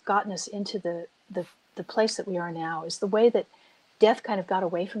things that's gotten us into the place that we are now is the way that death kind of got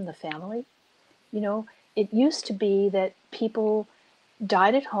away from the family. It used to be that people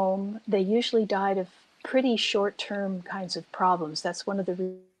died at home. They usually died of pretty short-term kinds of problems. That's one of the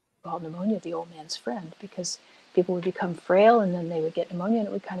reasons we call pneumonia the old man's friend, because people would become frail and then they would get pneumonia and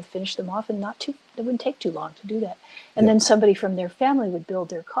it would kind of finish them off, and it wouldn't take too long to do that. And then somebody from their family would build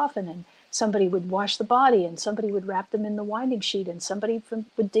their coffin, and somebody would wash the body, and somebody would wrap them in the winding sheet, and somebody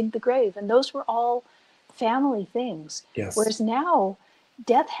would dig the grave. And those were all family things. Yes. Whereas now,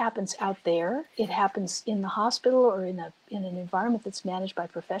 death happens out there. It happens in the hospital or in an environment that's managed by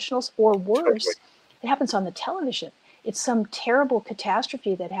professionals, or worse, it happens on the television. It's some terrible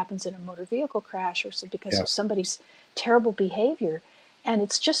catastrophe that happens in a motor vehicle crash or because of somebody's terrible behavior. And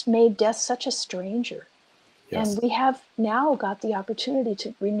it's just made death such a stranger. Yes. And we have now got the opportunity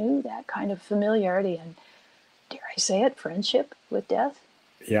to renew that kind of familiarity and, dare I say it, friendship with death.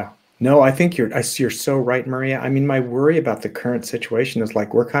 Yeah. No, I think you're so right, Maria. I mean, my worry about the current situation is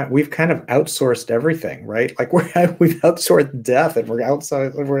like we've kind of outsourced everything, right? Like we've outsourced death, and we're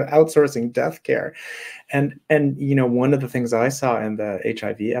outsourcing death care. And you know, one of the things I saw in the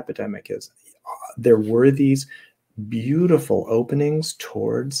HIV epidemic is there were these beautiful openings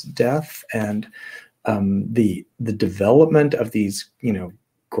towards death, and the development of these, you know,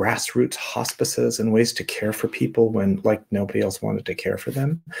 grassroots hospices and ways to care for people when like nobody else wanted to care for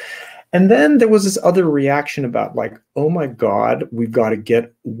them. And then there was this other reaction about like, oh my God, we've got to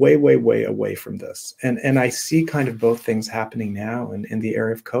get way, way, way away from this. And I see kind of both things happening now in the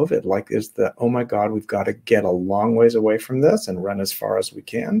area of COVID. Like is the, oh my God, we've got to get a long ways away from this and run as far as we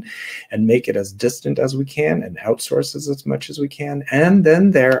can and make it as distant as we can and outsource as much as we can. And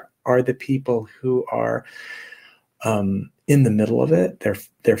then there are the people who are in the middle of it.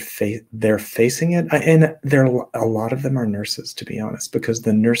 They're facing it, and a lot of them are nurses, to be honest, because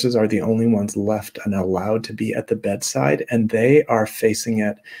the nurses are the only ones left and allowed to be at the bedside, and they are facing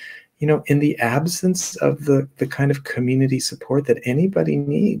it, you know, in the absence of the kind of community support that anybody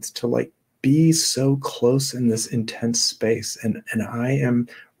needs to like be so close in this intense space. And I am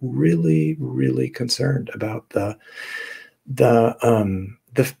really, really concerned about the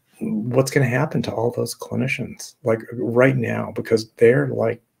what's going to happen to all those clinicians like right now, because they're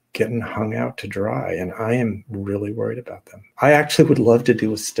like getting hung out to dry, and I am really worried about them. I actually would love to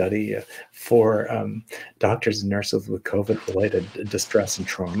do a study for doctors and nurses with COVID-related distress and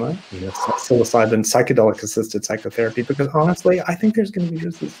trauma, you know, psilocybin, psychedelic-assisted psychotherapy, because honestly, I think there's going to be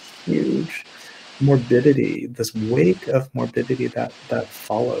just this huge morbidity, this wake of morbidity that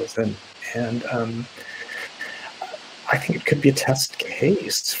follows, and I think it could be a test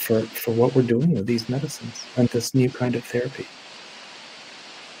case for what we're doing with these medicines and this new kind of therapy.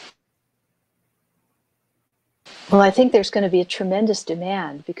 Well, I think there's going to be a tremendous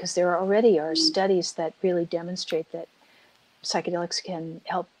demand because there already are studies that really demonstrate that psychedelics can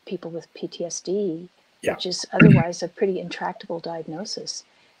help people with PTSD, which is otherwise a pretty intractable diagnosis.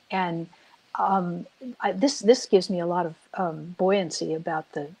 And this gives me a lot of buoyancy about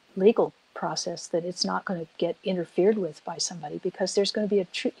the legal process, that it's not going to get interfered with by somebody, because there's going to be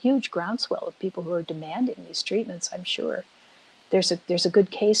a huge groundswell of people who are demanding these treatments. I'm sure there's a good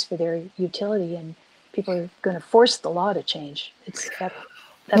case for their utility, and people are going to force the law to change. That's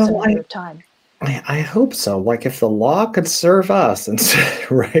a matter of time. I hope so. Like if the law could serve us, and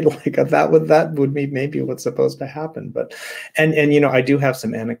right, like that would be maybe what's supposed to happen. But and you know, I do have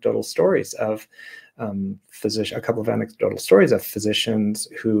some anecdotal stories of a couple of anecdotal stories of physicians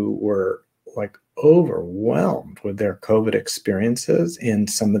who were like overwhelmed with their COVID experiences in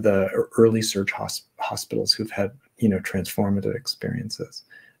some of the early surge hospitals who've had, you know, transformative experiences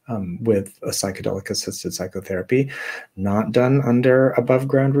with a psychedelic assisted psychotherapy, not done under above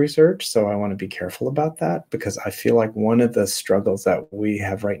ground research. So I want to be careful about that, because I feel like one of the struggles that we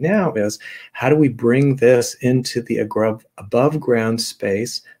have right now is how do we bring this into the above ground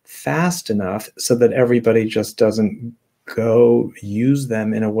space fast enough so that everybody just doesn't go use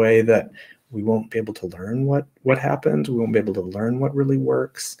them in a way that we won't be able to learn what happens. We won't be able to learn what really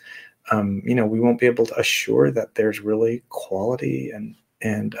works. You know, we won't be able to assure that there's really quality and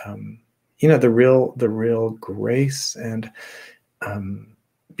you know, the real grace and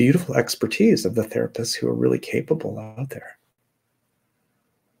beautiful expertise of the therapists who are really capable out there.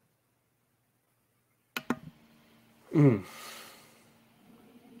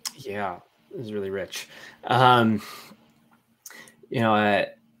 Yeah, it was really rich. You know,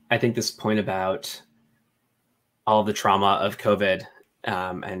 I think this point about all the trauma of COVID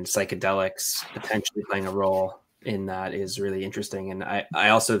and psychedelics potentially playing a role in that is really interesting. And I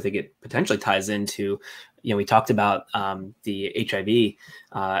also think it potentially ties into, you know, we talked about the HIV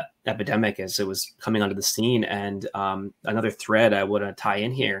epidemic as it was coming onto the scene. And another thread I want to tie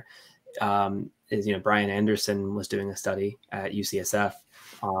in here is, you know, Brian Anderson was doing a study at UCSF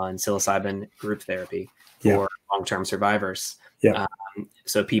on psilocybin group therapy for long-term survivors.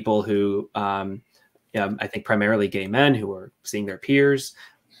 So people who, I think primarily gay men who were seeing their peers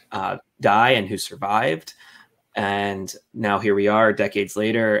die and who survived. And now here we are decades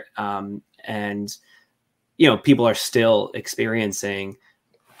later. And, you know, people are still experiencing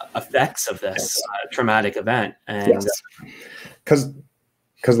effects of this traumatic event. And because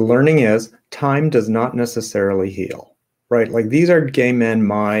learning is time does not necessarily heal, right? Like these are gay men,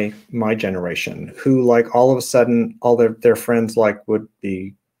 my generation, who like all of a sudden, all their friends like would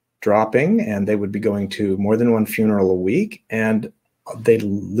be dropping, and they would be going to more than one funeral a week, and they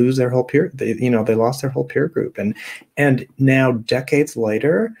lose their whole peer, they lost their whole peer group. And now decades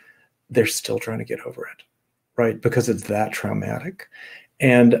later, they're still trying to get over it, right? Because it's that traumatic.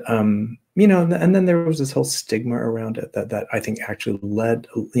 And you know, and then there was this whole stigma around it that I think actually led,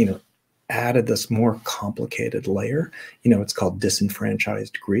 you know, added this more complicated layer. You know, it's called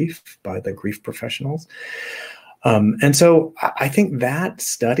disenfranchised grief by the grief professionals. And so I think that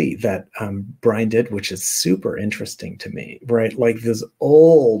study that Brian did, which is super interesting to me, right? Like this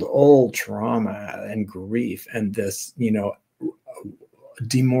old trauma and grief and this, you know,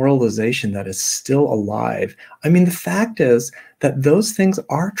 demoralization that is still alive. I mean, the fact is that those things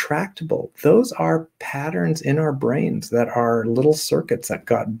are tractable. Those are patterns in our brains that are little circuits that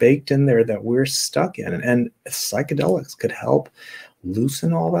got baked in there that we're stuck in. And psychedelics could help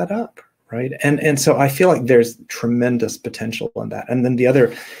loosen all that up, right? And so I feel like there's tremendous potential in that. And then the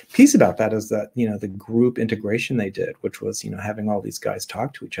other piece about that is that, you know, the group integration they did, which was, you know, having all these guys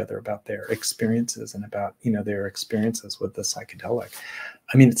talk to each other about their experiences and about, you know, their experiences with the psychedelic.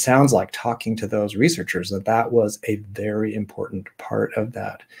 I mean, it sounds like talking to those researchers that was a very important part of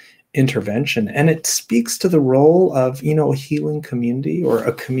that intervention. And it speaks to the role of, you know, a healing community or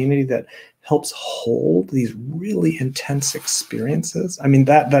a community that helps hold these really intense experiences. I mean,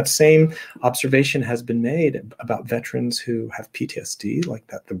 that same observation has been made about veterans who have PTSD, like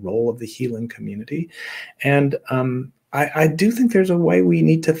that, the role of the healing community. And I do think there's a way we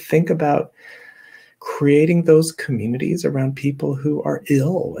need to think about creating those communities around people who are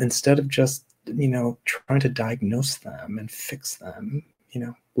ill instead of just, you know, trying to diagnose them and fix them. You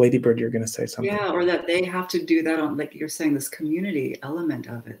know, Ladybird, you're going to say something. Yeah, or that they have to do that on, like you're saying, this community element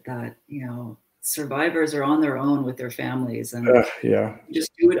of it, that, you know, survivors are on their own with their families, and yeah, you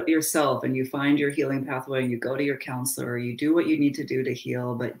just do it yourself, and you find your healing pathway, and you go to your counselor, you do what you need to do to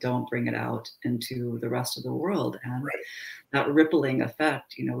heal, but don't bring it out into the rest of the world. And right. That rippling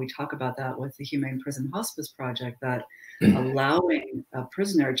effect, you know, we talk about that with the Humane Prison Hospice Project, that allowing a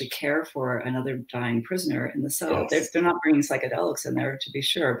prisoner to care for another dying prisoner in the cell. Yes. They're not bringing psychedelics in there, to be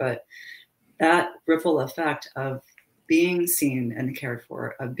sure, but that ripple effect of being seen and cared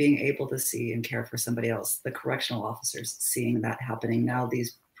for, of being able to see and care for somebody else, the correctional officers seeing that happening. Now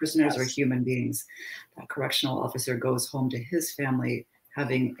these prisoners are human beings. That correctional officer goes home to his family,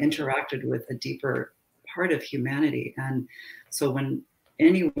 having interacted with a deeper part of humanity. And so when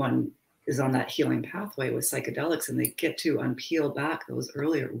anyone is on that healing pathway with psychedelics and they get to unpeel back those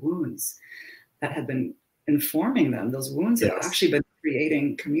earlier wounds that have been informing them, those wounds have actually been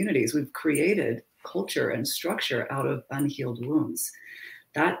creating communities. We've created culture and structure out of unhealed wounds.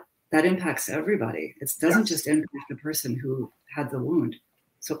 That impacts everybody. It doesn't just impact the person who had the wound.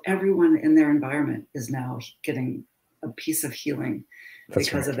 So everyone in their environment is now getting a piece of healing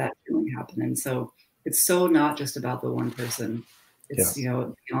because of that healing happening. So it's so not just about the one person. It's, you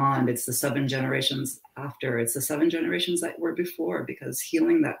know, beyond, it's the 7 generations after, it's the 7 generations that were before, because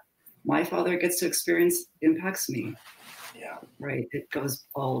healing that my father gets to experience impacts me. Yeah. Right. It goes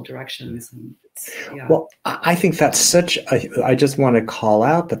all directions. And it's, well, I think that's such I just want to call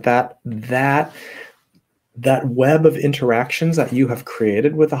out that web of interactions that you have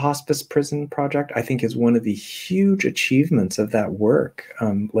created with the Hospice Prison Project, I think is one of the huge achievements of that work,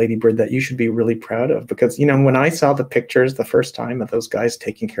 Ladybird, that you should be really proud of. Because, you know, when I saw the pictures the first time of those guys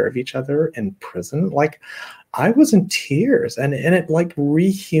taking care of each other in prison, like I was in tears, and it like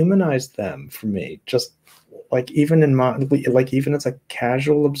rehumanized them for me. Just like even even as a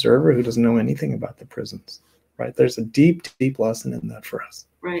casual observer who doesn't know anything about the prisons, right? There's a deep, deep lesson in that for us.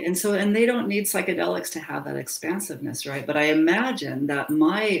 Right. And so, and they don't need psychedelics to have that expansiveness, right? But I imagine that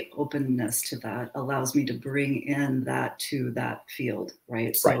my openness to that allows me to bring in that to that field,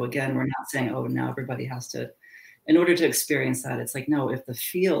 right? So again, we're not saying, oh, now everybody has to, in order to experience that, it's like, no, if the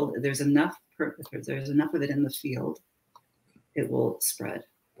field, there's enough of it in the field, it will spread.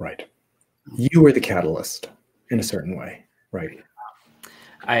 Right. You were the catalyst in a certain way, right?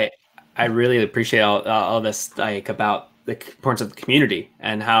 I really appreciate all this, like, about the importance of the community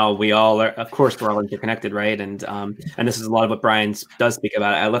and how we all are, of course, we're all interconnected, right? And this is a lot of what Brian does speak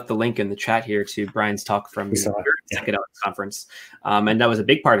about. I left the link in the chat here to Brian's talk from the Psychedelics conference. And that was a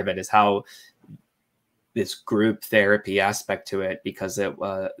big part of it, is how this group therapy aspect to it, because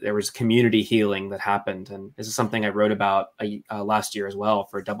there was community healing that happened. And this is something I wrote about last year as well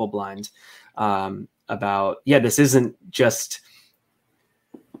for Double Blind, about, this isn't just,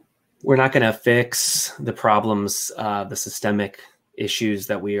 we're not going to fix the problems, the systemic issues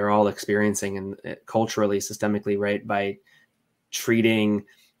that we are all experiencing, and culturally, systemically, right, by treating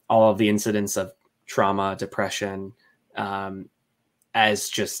all of the incidents of trauma, depression, as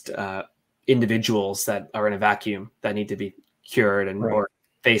just individuals that are in a vacuum that need to be cured and or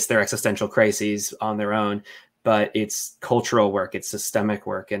face their existential crises on their own. But it's cultural work, it's systemic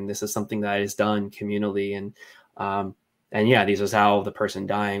work, and this is something that is done communally. And And yeah, these is how the person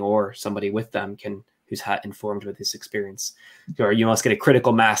dying or somebody with them who's informed with this experience. Or you must get a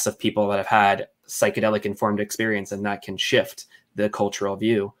critical mass of people that have had psychedelic informed experience, and that can shift the cultural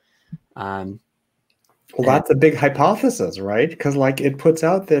view. Well, that's a big hypothesis, right? Because like it puts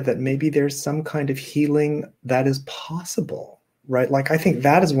out there that maybe there's some kind of healing that is possible, right? Like I think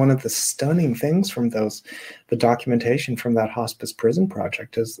that is one of the stunning things from the documentation from that hospice prison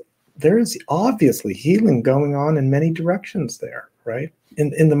project is there is obviously healing going on in many directions there, right?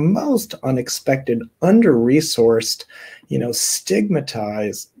 In the most unexpected, under-resourced,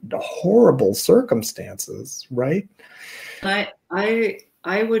 stigmatized, horrible circumstances, right? I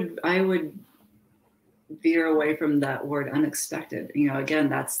would veer away from that word unexpected. Again,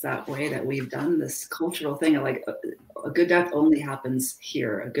 that's that way that we've done this cultural thing. Like a good death only happens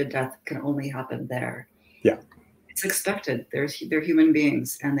here. A good death can only happen there. Yeah. It's expected. They're human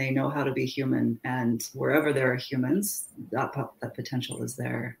beings and they know how to be human. And wherever there are humans, that potential is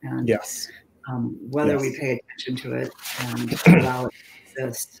there. And yes. Whether we pay attention to it and allow it to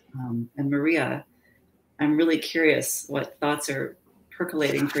exist. And Maria, I'm really curious what thoughts are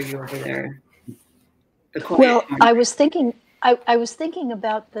percolating for you over there. Well, I was thinking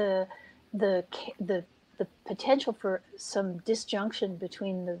about the potential for some disjunction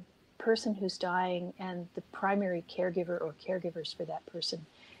between the person who's dying and the primary caregiver or caregivers for that person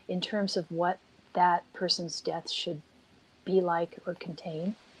in terms of what that person's death should be like or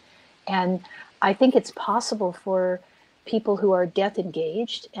contain. And I think it's possible for people who are death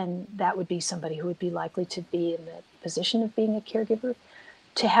engaged, and that would be somebody who would be likely to be in the position of being a caregiver,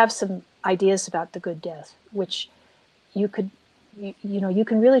 to have some ideas about the good death, which you can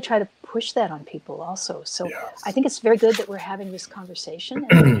really try to push that on people also. So yes. I think it's very good that we're having this conversation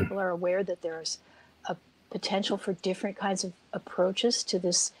and that people are aware that there's a potential for different kinds of approaches to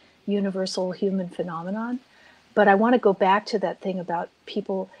this universal human phenomenon. But I want to go back to that thing about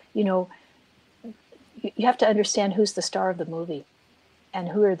people, you have to understand who's the star of the movie and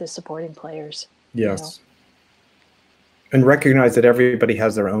who are the supporting players. Yes. And recognize that everybody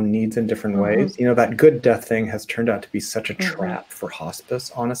has their own needs in different ways. That good death thing has turned out to be such a trap for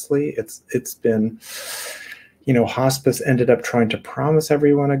hospice, honestly. It's been, hospice ended up trying to promise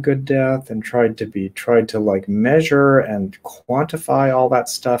everyone a good death and tried to like measure and quantify all that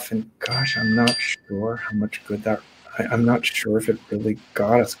stuff. And gosh, I'm not sure how much good I'm not sure if it really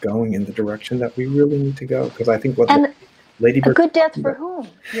got us going in the direction that we really need to go. Because I think Ladybird, a good death for whom?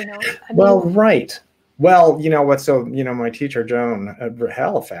 Right. Well, my teacher, Joan at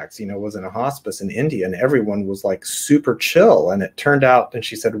Halifax, was in a hospice in India, and everyone was like super chill. And it turned out, and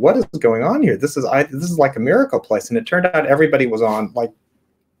she said, "What is going on here? This is like a miracle place." And it turned out everybody was on like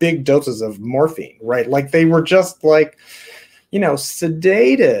big doses of morphine, right? Like they were just like,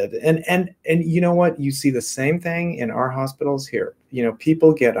 sedated. And you know what? You see the same thing in our hospitals here.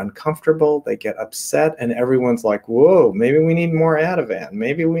 People get uncomfortable, they get upset, and everyone's like, whoa, maybe we need more Ativan.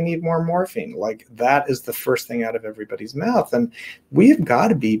 Maybe we need more morphine. Like that is the first thing out of everybody's mouth. And we've got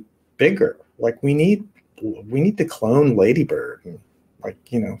to be bigger. Like we need to clone Ladybird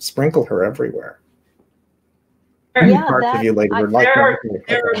and sprinkle her everywhere. Yeah,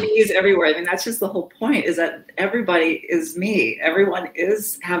 there are me's everywhere. I mean, that's just the whole point, is that everybody is me. Everyone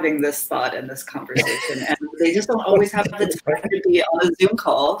is having this thought and this conversation, and they just don't always have the time to be on a Zoom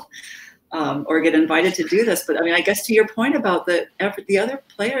call or get invited to do this. But I mean, I guess to your point about the other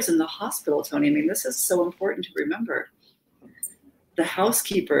players in the hospital, Tony, I mean, this is so important to remember. The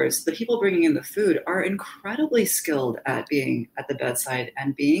housekeepers, the people bringing in the food, are incredibly skilled at being at the bedside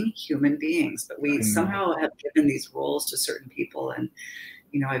and being human beings. But we somehow have given these roles to certain people. And,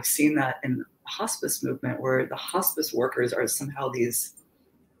 I've seen that in the hospice movement where the hospice workers are somehow these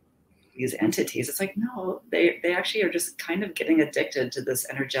entities. It's like, no, they actually are just kind of getting addicted to this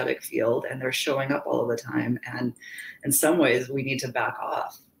energetic field, and they're showing up all of the time. And in some ways we need to back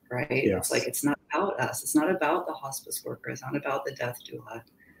off. Right? Yes. It's like, it's not about us. It's not about the hospice worker. It's not about the death doula.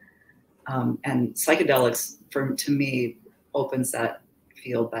 And psychedelics, to me, opens that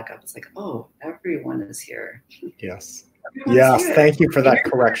field back up. It's like, oh, everyone is here. Yes. Yes. Thank you for that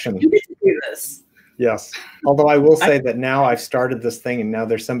correction. You get to do this. Yes. Although I will say that now I've started this thing, and now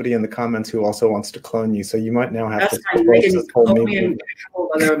there's somebody in the comments who also wants to clone you. So you might now have to close this whole meeting. And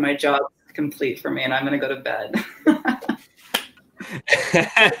whether my job is complete for me, and I'm going to go to bed.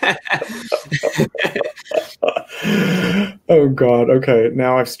 Oh God. Okay.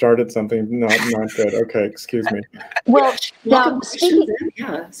 Now I've started something not good. Okay. Excuse me. Well, now speaking,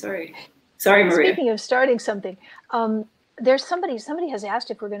 sorry, Maria. Speaking of starting something, there's somebody has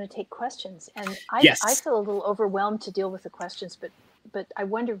asked if we're going to take questions, and I feel a little overwhelmed to deal with the questions, but but I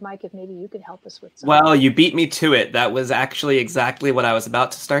wonder, Mike, if maybe you could help us with something. Well, you beat me to it. That was actually exactly what I was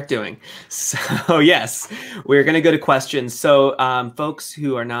about to start doing. So yes, we're going to go to questions. So folks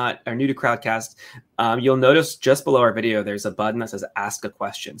who are new to Crowdcast, you'll notice just below our video, there's a button that says ask a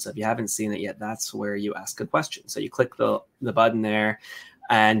question. So if you haven't seen it yet, that's where you ask a question. So you click the button there.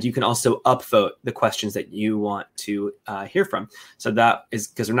 And you can also upvote the questions that you want to hear from. So that is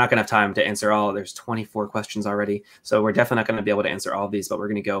because we're not going to have time to answer all. There's 24 questions already. So we're definitely not going to be able to answer all of these, but we're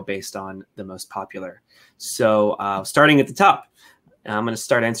going to go based on the most popular. So starting at the top, I'm going to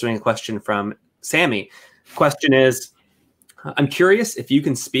start answering a question from Sammy. Question is, I'm curious if you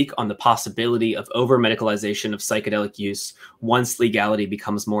can speak on the possibility of over-medicalization of psychedelic use once legality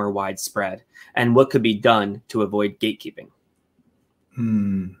becomes more widespread, and what could be done to avoid gatekeeping.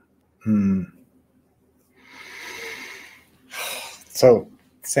 So,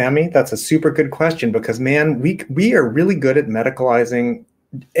 Sammy, that's a super good question because, man, we are really good at medicalizing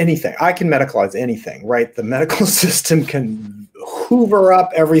anything. I can medicalize anything, right? The medical system can hoover up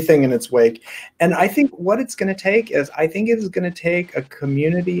everything in its wake. And I think what it's going to take is, I think it is going to take a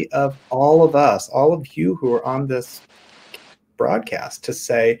community of all of us, all of you who are on this broadcast to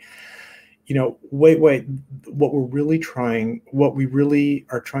say, you know, wait, what we really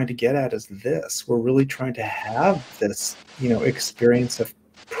are trying to get at is this. We're really trying to have this, you know, experience of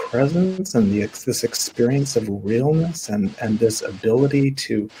presence and this experience of realness and this ability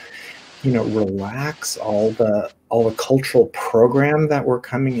to, you know, relax all the cultural program that we're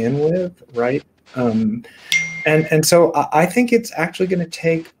coming in with, right? And so I think it's actually going to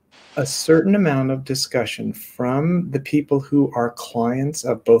take a certain amount of discussion from the people who are clients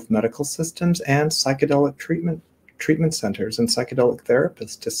of both medical systems and psychedelic treatment centers and psychedelic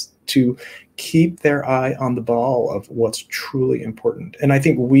therapists to keep their eye on the ball of what's truly important. And I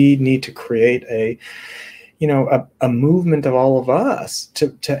think we need to create a movement of all of us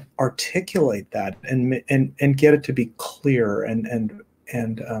to articulate that and get it to be clear and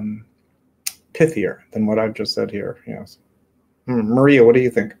pithier than what I've just said here. Yes. Maria, what do you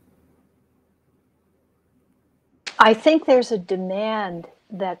think? I think there's a demand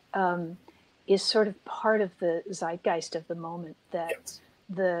that is sort of part of the zeitgeist of the moment, that yes,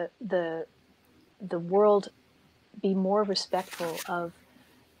 the world be more respectful of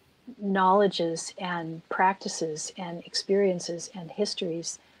knowledges and practices and experiences and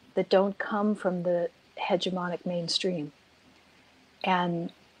histories that don't come from the hegemonic mainstream.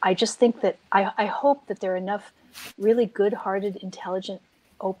 And I just think that I hope that there are enough really good-hearted, intelligent,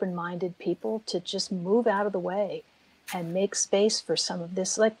 open-minded people to just move out of the way and make space for some of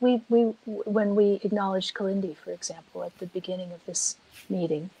this. Like when we acknowledged Kalindi, for example, at the beginning of this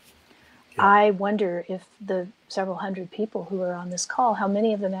meeting, yeah, I wonder if the several hundred people who are on this call, how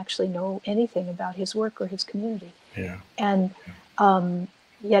many of them actually know anything about his work or his community. Yeah. And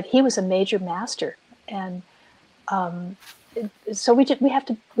yet he was a major master. And so we have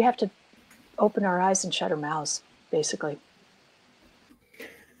to open our eyes and shut our mouths, basically.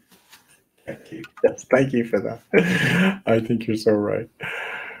 Thank you. Yes, thank you for that. I think you're so right.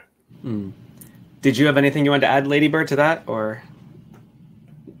 Did you have anything you wanted to add, Ladybird, to that, or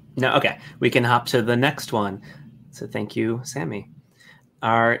no? Okay, we can hop to the next one. So thank you, Sammy.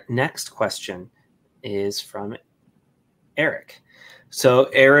 Our next question is from Eric. So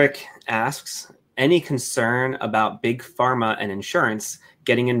Eric asks, any concern about big pharma and insurance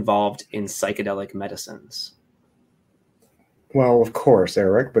getting involved in psychedelic medicines? Well, of course,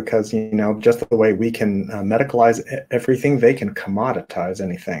 Eric, because, you know, just the way we can medicalize everything, they can commoditize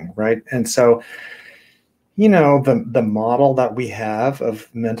anything, right? And so, you know, the model that we have of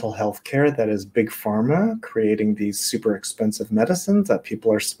mental health care that is big pharma creating these super expensive medicines that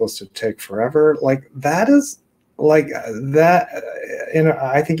people are supposed to take forever, like that is like that, you know,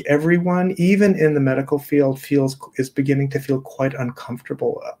 I think everyone, even in the medical field, is beginning to feel quite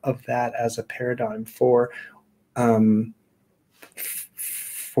uncomfortable of that as a paradigm for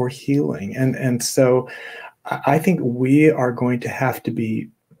healing. And so I think we are going to have to be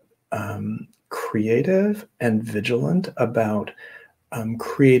creative and vigilant about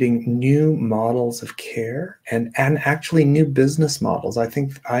creating new models of care and actually new business models. I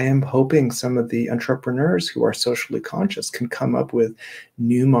am hoping some of the entrepreneurs who are socially conscious can come up with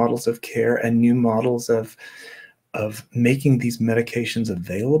new models of care and new models of making these medications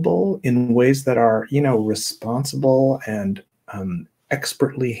available in ways that are, you know, responsible and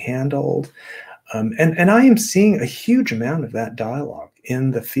expertly handled. And I am seeing a huge amount of that dialogue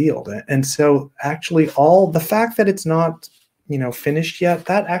in the field. And so actually the fact that it's not, finished yet,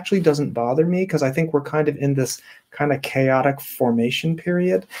 that actually doesn't bother me, because I think we're kind of in this kind of chaotic formation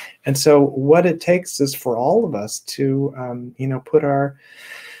period. And so what it takes is for all of us to, put our,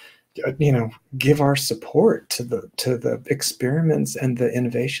 give our support to the experiments and the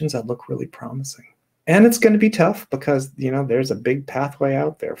innovations that look really promising. And it's going to be tough because, there's a big pathway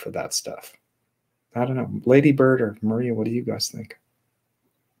out there for that stuff. I don't know, Ladybird or Maria, what do you guys think?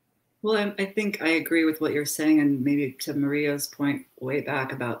 Well, I think I agree with what you're saying, and maybe to Maria's point way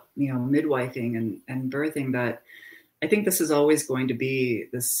back about, midwifing and birthing, that I think this is always going to be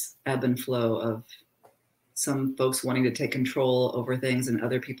this ebb and flow of some folks wanting to take control over things and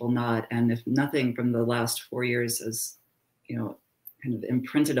other people not. And if nothing from the last 4 years is, kind of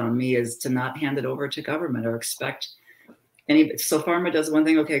imprinted on me, is to not hand it over to government or expect so pharma does one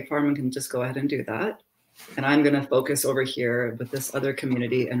thing, okay, pharma can just go ahead and do that. And I'm going to focus over here with this other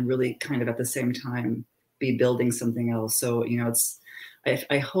community and really kind of at the same time be building something else. So,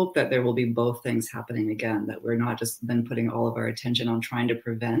 I hope that there will be both things happening again, that we're not just then putting all of our attention on trying to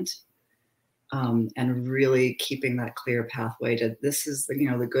prevent and really keeping that clear pathway to this is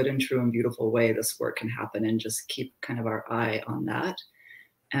the good and true and beautiful way this work can happen, and just keep kind of our eye on that.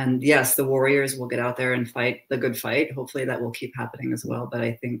 And yes, the warriors will get out there and fight the good fight. Hopefully that will keep happening as well. But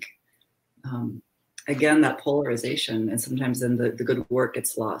I think, again, that polarization, and sometimes then the good work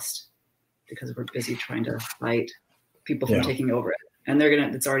gets lost because we're busy trying to fight people from taking over it. And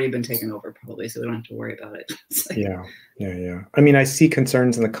it's already been taken over probably, so we don't have to worry about it. Yeah. I mean, I see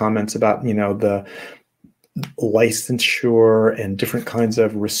concerns in the comments about, the licensure and different kinds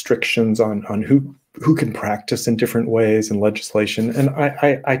of restrictions on who can practice in different ways and legislation. And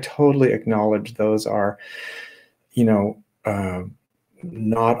I totally acknowledge those are,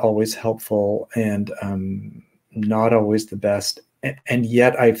 not always helpful and not always the best. And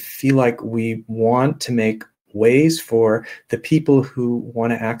yet I feel like we want to make ways for the people who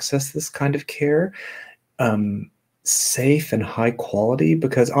want to access this kind of care safe and high quality,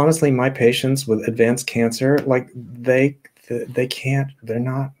 because honestly, my patients with advanced cancer, like they don't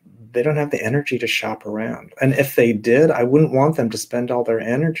have the energy to shop around. And if they did, I wouldn't want them to spend all their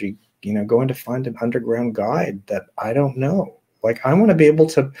energy, going to find an underground guide that I don't know. Like, I want to be able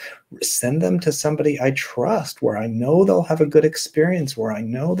to send them to somebody I trust, where I know they'll have a good experience, where I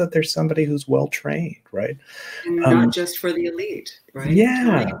know that there's somebody who's well-trained, right? And not just for the elite, right?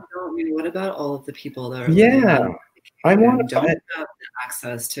 Yeah. What about all of the people that are I want to don't have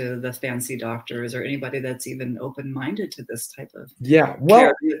access to the fancy doctors or anybody that's even open-minded to this type of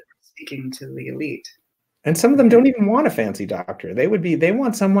care, speaking to the elite. And some of them don't even want a fancy doctor. They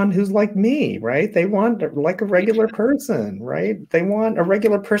want someone who's like me, right? They want like a regular person, right? They want a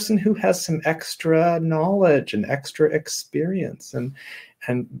regular person who has some extra knowledge and extra experience. And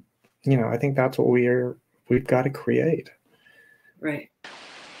I think that's what we've got to create. Right.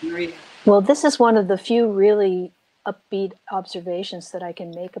 Maria. Well, this is one of the few really upbeat observations that I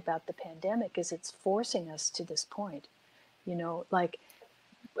can make about the pandemic, is it's forcing us to this point.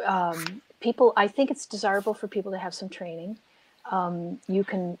 People, I think it's desirable for people to have some training. You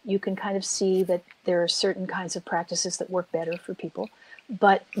can kind of see that there are certain kinds of practices that work better for people,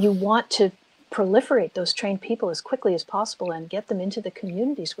 but you want to proliferate those trained people as quickly as possible and get them into the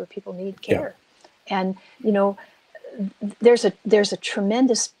communities where people need care. And there's a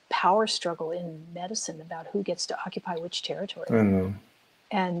tremendous power struggle in medicine about who gets to occupy which territory.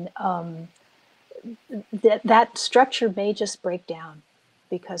 And that structure may just break down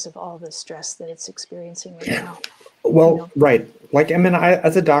because of all the stress that it's experiencing right now. Well, right. Like, I mean,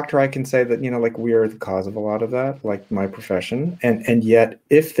 as a doctor, I can say that, like, we're the cause of a lot of that, like my profession. And yet,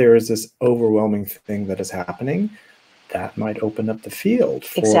 if there is this overwhelming thing that is happening, that might open up the field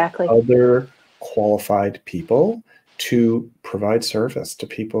for other qualified people to provide service to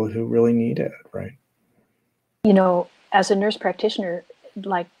people who really need it, right? As a nurse practitioner,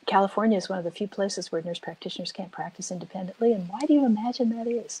 like, California is one of the few places where nurse practitioners can't practice independently. And why do you imagine that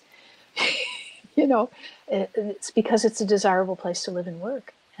is? It's because it's a desirable place to live and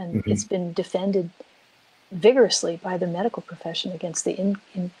work. And it's been defended vigorously by the medical profession against the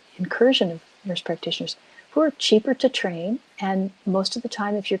incursion of nurse practitioners who are cheaper to train. And most of the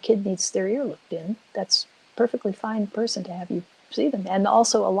time, if your kid needs their ear looked in, that's a perfectly fine person to have you see them. And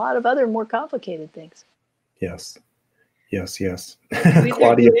also a lot of other more complicated things. Yes.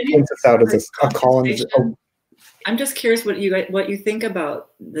 Claudia points us out as a colonization. I'm just curious what you think about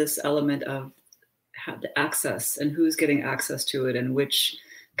this element of the access and who's getting access to it, and which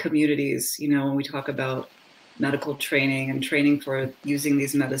communities, when we talk about medical training and training for using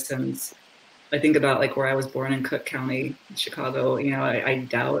these medicines, I think about like where I was born in Cook County, Chicago. You know, I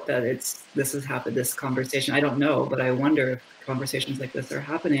doubt that this has happened. This conversation, I don't know, but I wonder if conversations like this are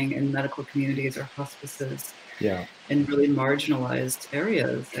happening in medical communities or hospices, in really marginalized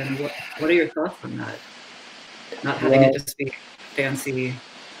areas. And what are your thoughts on that? Not having it just be fancy.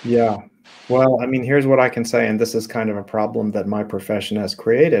 Yeah. Well, I mean, here's what I can say, and this is kind of a problem that my profession has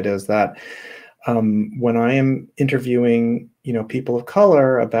created, is that when I am interviewing, people of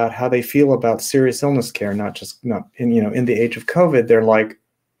color about how they feel about serious illness care, not in the age of COVID, they're like,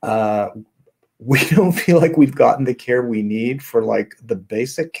 we don't feel like we've gotten the care we need for like the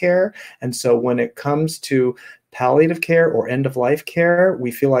basic care. And so when it comes to palliative care or end of life care, we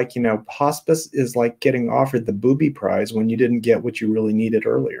feel like, hospice is like getting offered the booby prize when you didn't get what you really needed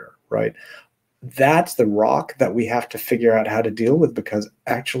earlier, right? That's the rock that we have to figure out how to deal with, because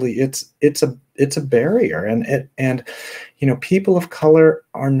actually it's a barrier, and people of color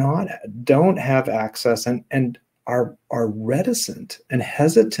don't have access and are reticent and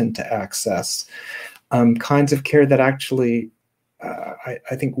hesitant to access kinds of care that actually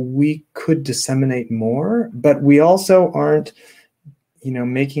I think we could disseminate more, but we also aren't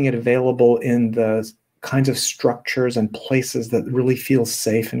making it available in the kinds of structures and places that really feel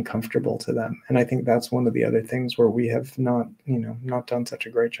safe and comfortable to them. And I think that's one of the other things where we have not done such a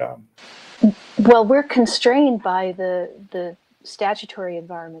great job. Well, we're constrained by the statutory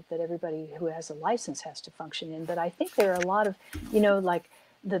environment that everybody who has a license has to function in. But I think there are a lot of, like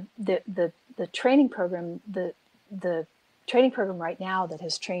the training program, the training program right now that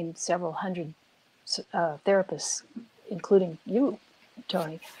has trained several hundred therapists, including you,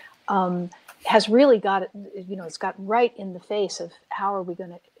 Tony, has really got it, it's got right in the face of how are we going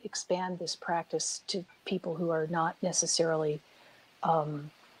to expand this practice to people who are not necessarily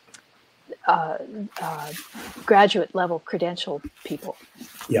graduate level credentialed people.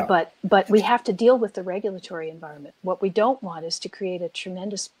 Yeah. But we have to deal with the regulatory environment. What we don't want is to create a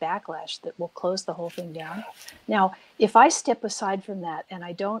tremendous backlash that will close the whole thing down. Now, if I step aside from that and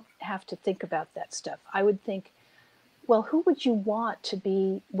I don't have to think about that stuff, I would think, well, who would you want to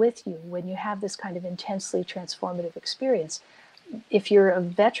be with you when you have this kind of intensely transformative experience? If you're a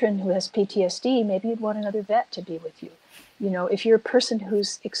veteran who has PTSD, maybe you'd want another vet to be with you. If you're a person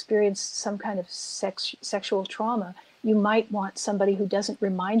who's experienced some kind of sexual trauma, you might want somebody who doesn't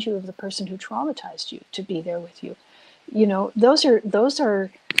remind you of the person who traumatized you to be there with you. Those are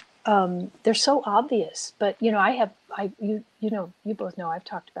they're so obvious. But you both know I've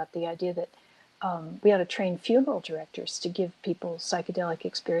talked about the idea that we ought to train funeral directors to give people psychedelic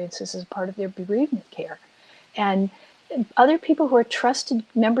experiences as part of their bereavement care, and other people who are trusted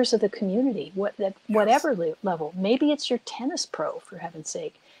members of the community, whatever level. Maybe it's your tennis pro, for heaven's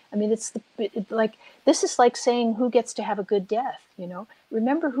sake. I mean, this is like saying who gets to have a good death.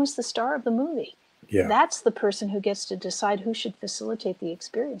 Remember who's the star of the movie. Yeah. That's the person who gets to decide who should facilitate the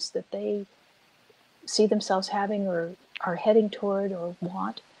experience that they see themselves having or are heading toward or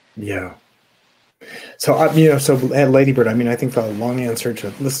want. Yeah. So, Ladybird, I mean, I think the long answer to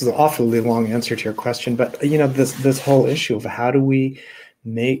this is an awfully long answer to your question, but this whole issue of how do we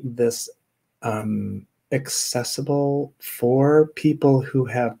make this accessible for people who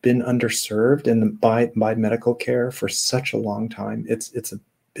have been underserved by medical care for such a long time. It's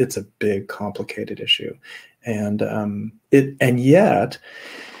a big, complicated issue, and yet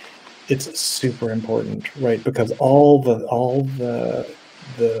it's super important, right? Because all the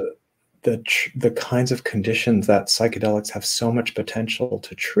kinds of conditions that psychedelics have so much potential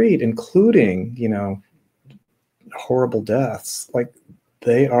to treat, including, horrible deaths, like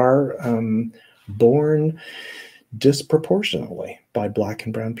they are born disproportionately by Black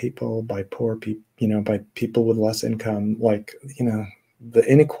and brown people, by poor people, by people with less income. Like, the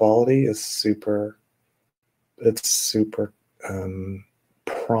inequality is super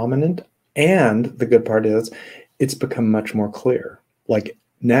prominent. And the good part is it's become much more clear. Like,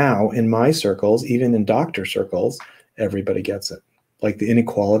 now in my circles, even in doctor circles, everybody gets it. Like the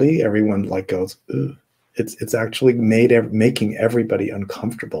inequality, everyone like goes, ugh. It's actually making everybody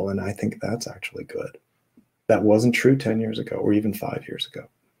uncomfortable, and I think that's actually good. That wasn't true 10 years ago or even 5 years ago.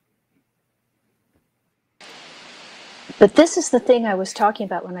 But this is the thing I was talking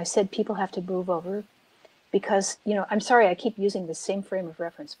about when I said people have to move over, because I'm sorry I keep using the same frame of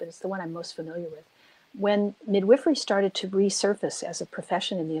reference, but it's the one I'm most familiar with. When midwifery started to resurface as a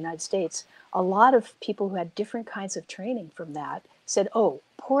profession in the United States, a lot of people who had different kinds of training from that said, oh,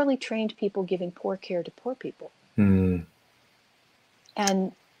 poorly trained people giving poor care to poor people. Mm.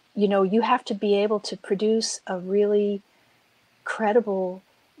 And, you have to be able to produce a really credible,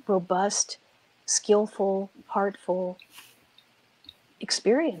 robust, skillful, heartful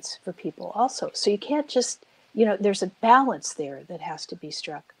experience for people also. So you can't just, there's a balance there that has to be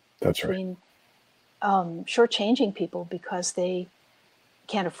struck. That's right. Between shortchanging people because they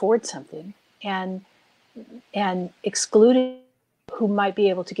can't afford something, and excluding who might be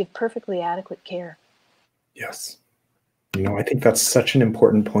able to give perfectly adequate care. Yes. I think that's such an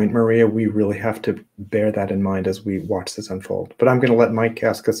important point, Maria. We really have to bear that in mind as we watch this unfold. But I'm going to let Mike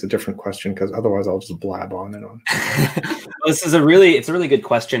ask us a different question, because otherwise I'll just blab on and on. Well, it's a really good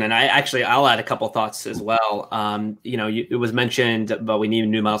question, and I'll add a couple thoughts as well. It was mentioned, but we need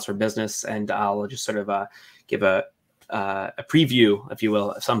new models for business, and I'll just sort of give a preview, if you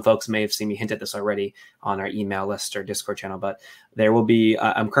will. Some folks may have seen me hint at this already on our email list or Discord channel, but there will be,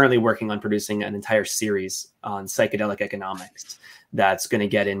 I'm currently working on producing an entire series on psychedelic economics that's going to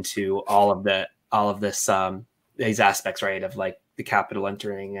get into all of this, these aspects, right, of like the capital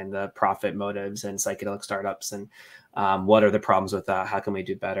entering and the profit motives and psychedelic startups, and what are the problems with that? How can we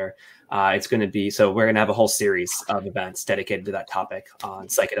do better? It's going to be, so we're going to have a whole series of events dedicated to that topic on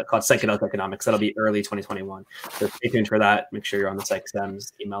called Psychedelic Economics. That'll be early 2021. So stay tuned for that. Make sure you're on the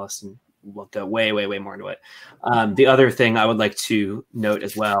PsychStems email list, and we'll go way more into it. The other thing I would like to note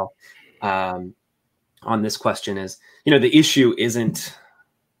as well on this question is, the issue isn't,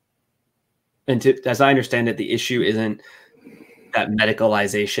 as I understand it, the issue isn't that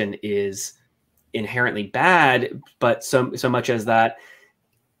medicalization is inherently bad, but so much as that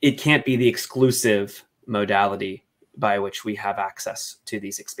it can't be the exclusive modality by which we have access to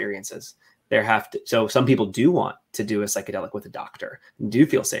these experiences. So some people do want to do a psychedelic with a doctor and do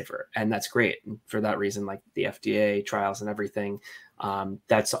feel safer, and that's great. And for that reason, like the FDA trials and everything,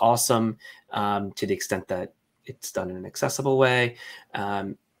 that's awesome, to the extent that it's done in an accessible way.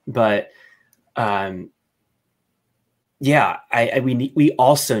 We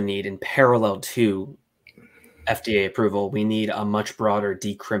also need, in parallel to FDA approval, we need a much broader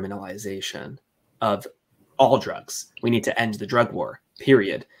decriminalization of all drugs. We need to end the drug war,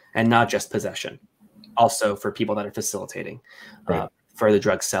 period, and not just possession. Also for people that are facilitating, right, for the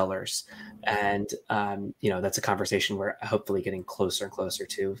drug sellers. And, that's a conversation we're hopefully getting closer and closer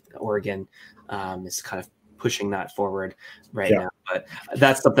to. Oregon is kind of pushing that forward right now, but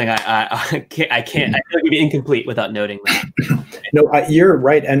that's something I can't. I feel like we'd be incomplete without noting that. No, you're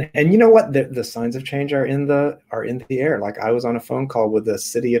right, and you know what? The signs of change are in the air. Like, I was on a phone call with the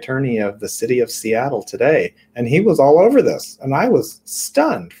city attorney of the city of Seattle today, and he was all over this, and I was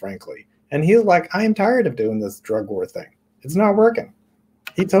stunned, frankly. And he was like, "I am tired of doing this drug war thing. It's not working."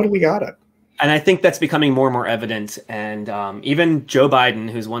 He totally got it. And I think that's becoming more and more evident. And even Joe Biden,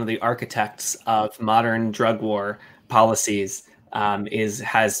 who's one of the architects of modern drug war policies,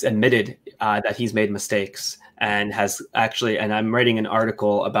 has admitted that he's made mistakes, and has actually, and I'm writing an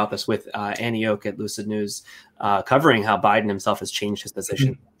article about this with Annie Oak at Lucid News, covering how Biden himself has changed his position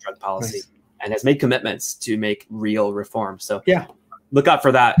on drug policy, and has made commitments to make real reform. So look out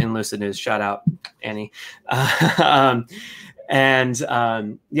for that in Lucid News. Shout out, Annie.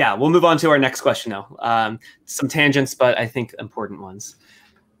 We'll move on to our next question now. Some tangents, but I think important ones.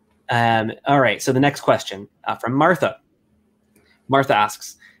 All right, so the next question from Martha. Martha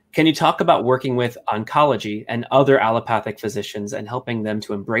asks, can you talk about working with oncology and other allopathic physicians and helping them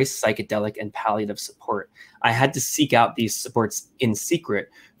to embrace psychedelic and palliative support? I had to seek out these supports in secret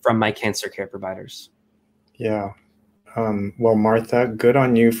from my cancer care providers. Yeah. Well, Martha, good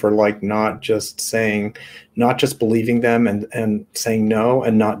on you for not just believing them and saying no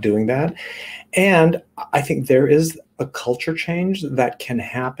and not doing that. And I think there is a culture change that can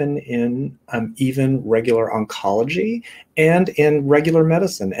happen in even regular oncology and in regular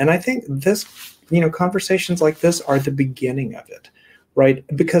medicine. And I think this, conversations like this are the beginning of it, right?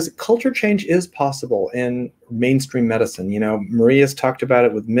 Because culture change is possible in mainstream medicine. Maria's talked about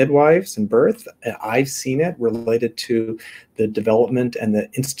it with midwives and birth. I've seen it related to the development and the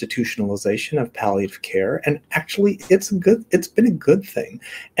institutionalization of palliative care. And actually, it's been a good thing.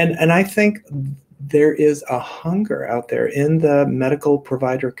 And I think there is a hunger out there in the medical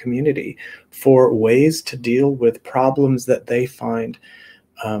provider community for ways to deal with problems that they find,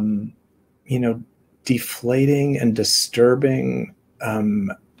 deflating and disturbing,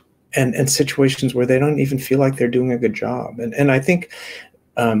 and situations where they don't even feel like they're doing a good job. And I think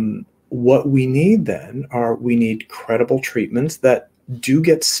what we need then we need credible treatments that do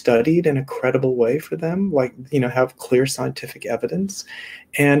get studied in a credible way for them, have clear scientific evidence,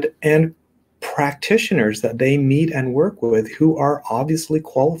 and practitioners that they meet and work with who are obviously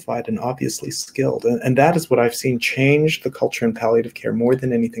qualified and obviously skilled. And that is what I've seen change the culture in palliative care more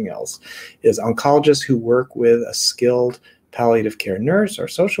than anything else, is oncologists who work with a skilled palliative care nurse or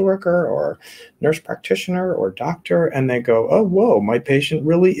social worker or nurse practitioner or doctor, and they go, oh, whoa, my patient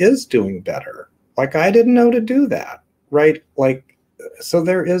really is doing better. Like, I didn't know to do that, right? Like, so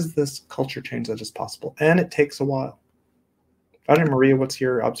there is this culture change that is possible, and it takes a while. I don't know, Maria, what's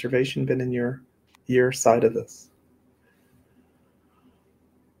your observation been in your side of this?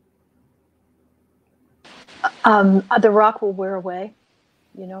 The rock will wear away,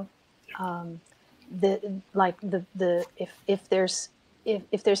 you know. If there's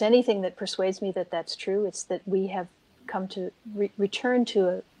anything that persuades me that that's true, it's that we have come to return to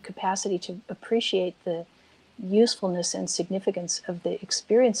a capacity to appreciate the usefulness and significance of the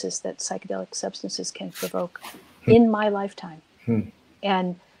experiences that psychedelic substances can provoke in my lifetime.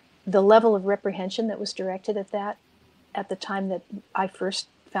 And the level of reprehension that was directed at that at the time that I first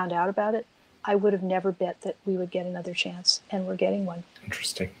found out about it, I would have never bet that we would get another chance, and we're getting one.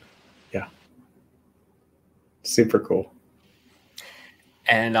 Interesting. Yeah. Super cool.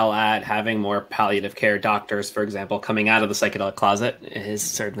 And I'll add, having more palliative care doctors, for example, coming out of the psychedelic closet is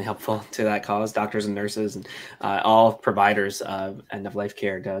certainly helpful to that cause. Doctors and nurses and all providers of end-of-life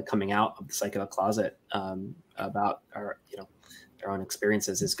care coming out of the psychedelic closet about their own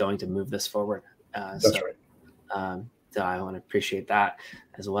experiences is going to move this forward. That's right. So I want to appreciate that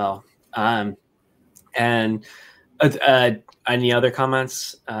as well. And any other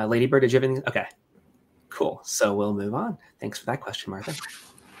comments? Ladybird, did you have anything? Okay. Cool. So we'll move on. Thanks for that question, Martha.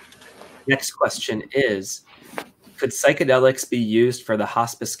 Next question is, could psychedelics be used for the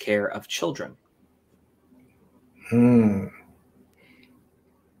hospice care of children?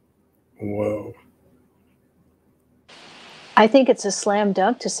 Whoa. I think it's a slam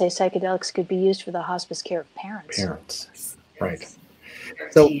dunk to say psychedelics could be used for the hospice care of parents. Parents, right.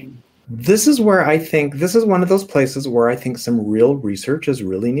 So this is where I think, this is one of those places where I think some real research is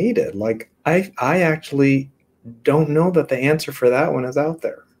really needed. Like, I actually don't know that the answer for that one is out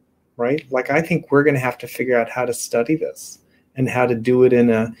there, right? Like, I think we're going to have to figure out how to study this and how to do it in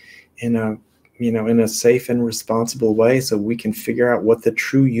a safe and responsible way, so we can figure out what the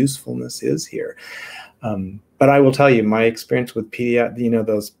true usefulness is here. But I will tell you, my experience with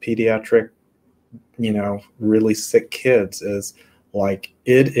those pediatric, really sick kids is like,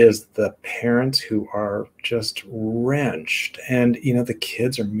 it is the parents who are just wrenched, and the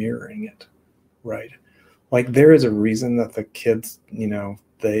kids are mirroring it, right? Like, there is a reason that the kids,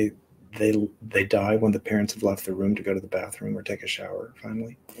 they die when the parents have left the room to go to the bathroom or take a shower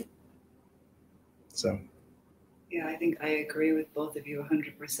finally. So. Yeah, I think I agree with both of you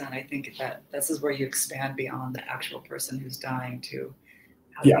 100%. I think that this is where you expand beyond the actual person who's dying to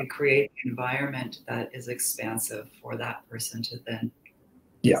how do you create an environment that is expansive for that person to then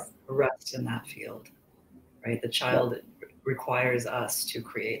rest in that field, right? The child requires us to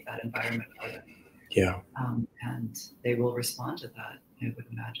create that environment for them. Yeah. And they will respond to that, I would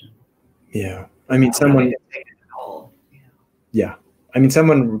imagine. Yeah. I mean, someone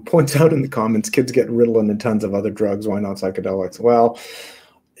points out in the comments, kids get Ritalin and tons of other drugs. Why not psychedelics? Well,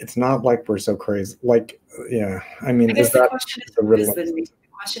 it's not like we're so crazy. Like, yeah. I mean, I guess the question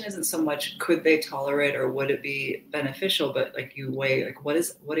isn't so much could they tolerate or would it be beneficial, but like you weigh, like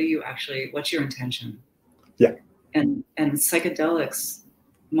what's your intention? Yeah. And psychedelics,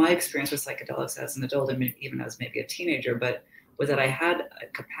 my experience with psychedelics as an adult and even as maybe a teenager, but was that I had a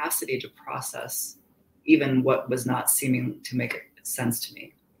capacity to process even what was not seeming to make sense to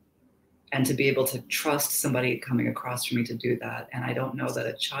me, and to be able to trust somebody coming across from me to do that. And I don't know that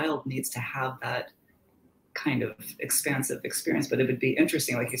a child needs to have that kind of expansive experience, but it would be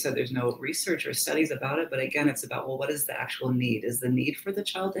interesting. Like you said, there's no research or studies about it, but again, it's about, well, what is the actual need? Is the need for the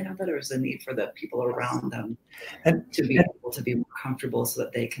child to have that, or is the need for the people around them to be able to be more comfortable so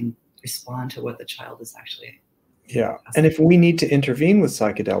that they can respond to what the child is actually asking. And if we need to intervene with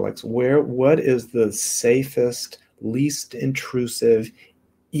psychedelics, what is the safest, least intrusive,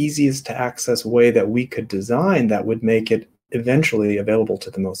 easiest to access way that we could design that would make it eventually available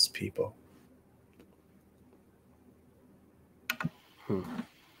to the most people?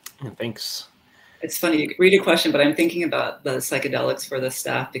 Thanks. It's funny, you read a question, but I'm thinking about the psychedelics for the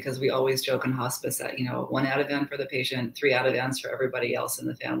staff, because we always joke in hospice that, 1 Ativan for the patient, 3 Ativans for everybody else in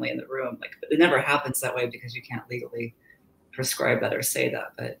the family in the room. Like, it never happens that way because you can't legally prescribe that or say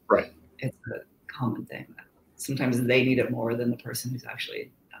that, but it's a common thing. Sometimes they need it more than the person who's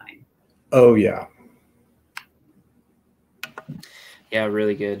actually dying. Oh, yeah. Yeah,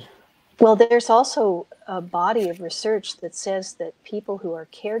 really good. Well, there's also a body of research that says that people who are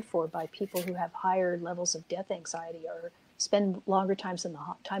cared for by people who have higher levels of death anxiety spend longer time in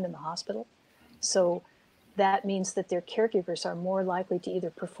the hospital. So that means that their caregivers are more likely to either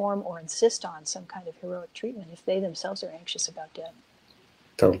perform or insist on some kind of heroic treatment if they themselves are anxious about death.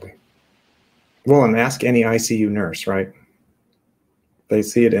 Totally. Well, and ask any ICU nurse, right? They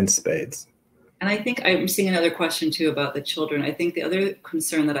see it in spades. And I think I'm seeing another question too about the children. I think the other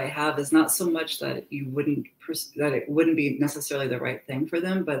concern that I have is not so much that it wouldn't be necessarily the right thing for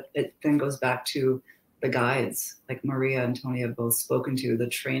them, but it then goes back to the guides, like Maria and Tony have both spoken to, the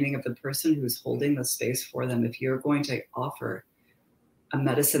training of the person who's holding the space for them. If you're going to offer a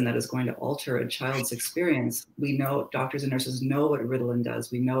medicine that is going to alter a child's experience, we know, doctors and nurses know what Ritalin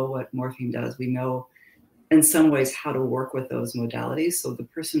does. We know what morphine does. We know in some ways how to work with those modalities. So the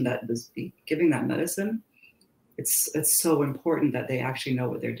person that is giving that medicine, it's so important that they actually know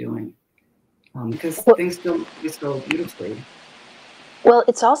what they're doing, because things don't just go beautifully. Well,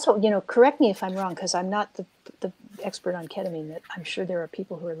 it's also, correct me if I'm wrong, because I'm not the expert on ketamine, that I'm sure there are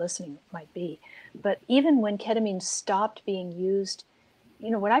people who are listening might be. But even when ketamine stopped being used,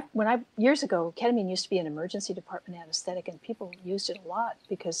 when I years ago, ketamine used to be an emergency department anesthetic, and people used it a lot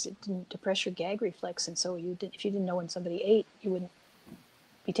because it didn't depress your gag reflex, and so if you didn't know when somebody ate, you wouldn't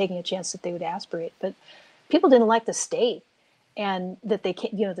be taking a chance that they would aspirate. But people didn't like the state, and that they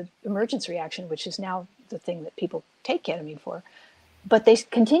can't, the emergence reaction, which is now the thing that people take ketamine for. But they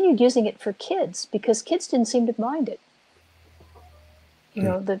continued using it for kids because kids didn't seem to mind it.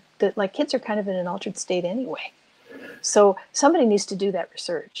 Like kids are kind of in an altered state anyway. So somebody needs to do that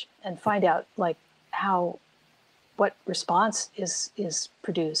research and find out what response is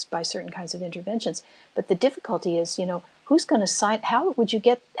produced by certain kinds of interventions. But the difficulty is, who's going to sign? How would you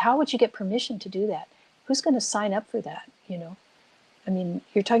get permission to do that? Who's going to sign up for that? I mean,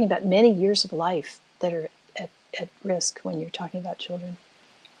 you're talking about many years of life that are at risk when you're talking about children.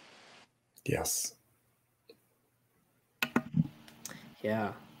 Yes.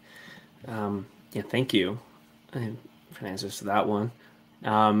 Yeah. Thank you for answers to that one.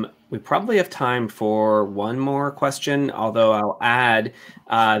 We probably have time for one more question, although I'll add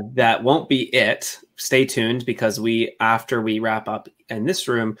that won't be it. Stay tuned, because after we wrap up in this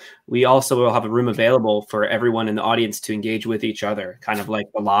room, we also will have a room available for everyone in the audience to engage with each other, kind of like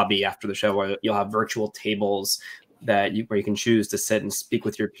the lobby after the show, where you'll have virtual tables where you can choose to sit and speak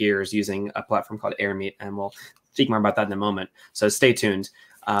with your peers using a platform called AirMeet, and we'll speak more about that in a moment. So stay tuned.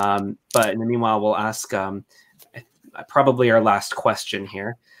 But in the meanwhile, we'll ask probably our last question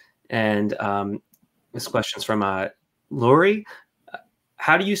here. And this question's from Lori.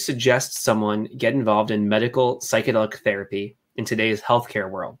 How do you suggest someone get involved in medical psychedelic therapy in today's healthcare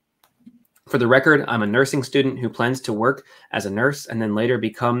world? For the record, I'm a nursing student who plans to work as a nurse and then later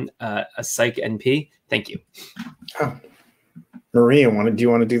become a psych NP. Thank you. Oh. Maria, do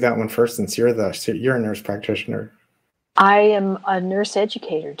you want to do that one first, since you're a nurse practitioner? I am a nurse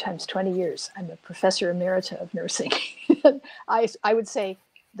educator times 20 years. I'm a professor emerita of nursing. I would say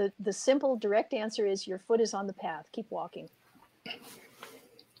the simple, direct answer is your foot is on the path. Keep walking.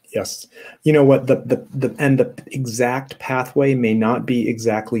 Yes. You know what? The exact pathway may not be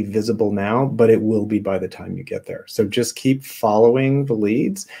exactly visible now, but it will be by the time you get there. So just keep following the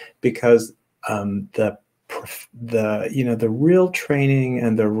leads, because the real training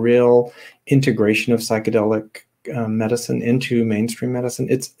and the real integration of psychedelic medicine into mainstream medicine,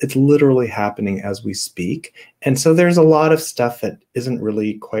 it's literally happening as we speak. And so there's a lot of stuff that isn't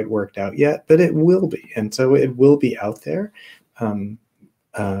really quite worked out yet, but it will be. And so it will be out there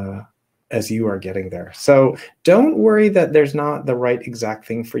as you are getting there. So don't worry that there's not the right exact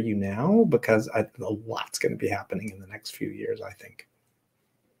thing for you now, because a lot's going to be happening in the next few years, I think.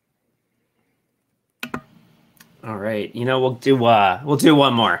 All right. We'll do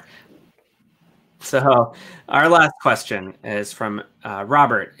one more. So our last question is from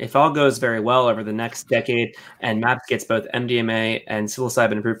Robert. If all goes very well over the next decade and MAPS gets both MDMA and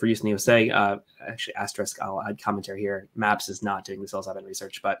psilocybin approved for use in the USA, actually asterisk, I'll add commentary here. MAPS is not doing the psilocybin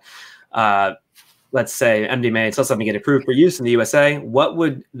research, but let's say MDMA and psilocybin get approved for use in the USA, what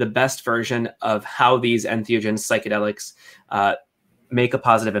would the best version of how these entheogen psychedelics make a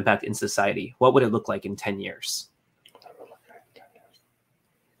positive impact in society? What would it look like in 10 years?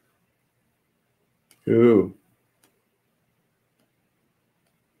 Ooh.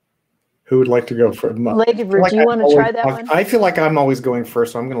 Who would like to go first? Ladybird, do you want to try that one? I feel like I'm always going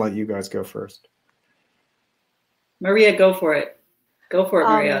first, so I'm going to let you guys go first. Maria, go for it. Go for it,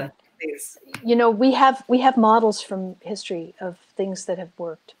 Maria. Please. We have models from history of things that have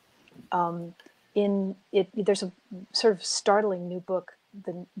worked. There's a sort of startling new book,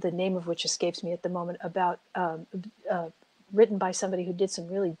 the name of which escapes me at the moment, about written by somebody who did some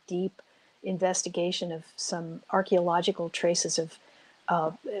really deep investigation of some archaeological traces of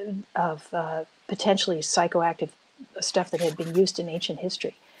uh, of potentially psychoactive stuff that had been used in ancient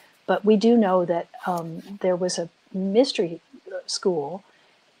history. But we do know that there was a mystery school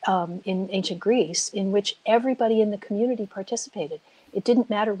in ancient Greece in which everybody in the community participated. It didn't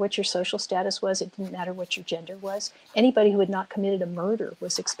matter what your social status was. It didn't matter what your gender was. Anybody who had not committed a murder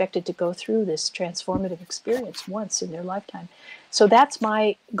was expected to go through this transformative experience once in their lifetime. So that's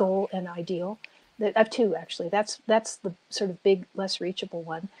my goal and ideal. I have two, actually. That's the sort of big, less reachable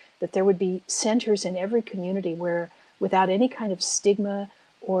one, that there would be centers in every community where, without any kind of stigma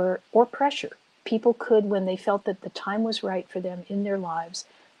or pressure, people could, when they felt that the time was right for them in their lives,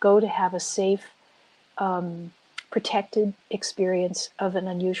 go to have a safe, protected experience of an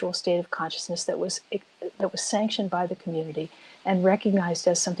unusual state of consciousness that was sanctioned by the community and recognized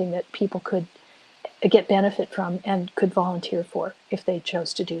as something that people could get benefit from and could volunteer for if they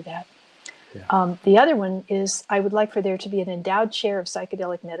chose to do that. Yeah. The other one is, I would like for there to be an endowed chair of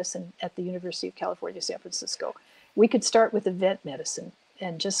psychedelic medicine at the University of California, San Francisco. We could start with event medicine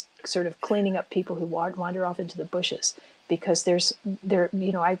and just sort of cleaning up people who wander off into the bushes, because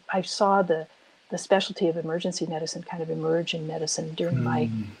I saw the specialty of emergency medicine kind of emerge in medicine during my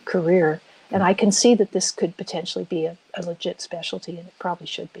career. And I can see that this could potentially be a legit specialty, and it probably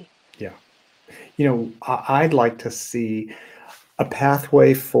should be. Yeah. I'd like to see a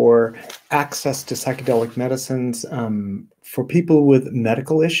pathway for access to psychedelic medicines for people with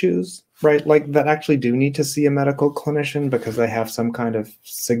medical issues, right? Like that actually do need to see a medical clinician because they have some kind of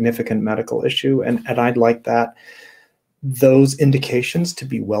significant medical issue. And I'd like those indications to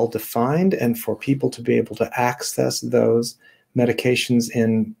be well defined, and for people to be able to access those medications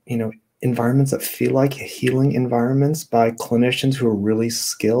in, environments that feel like healing environments by clinicians who are really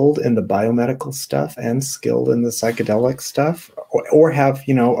skilled in the biomedical stuff and skilled in the psychedelic stuff, or have,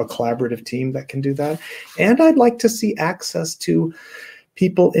 a collaborative team that can do that. And I'd like to see access to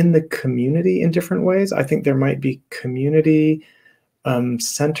people in the community in different ways. I think there might be community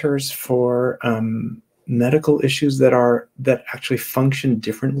centers for medical issues that actually function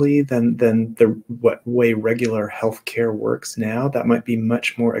differently than the way regular healthcare works now. That might be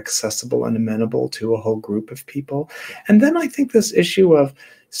much more accessible and amenable to a whole group of people. And then I think this issue of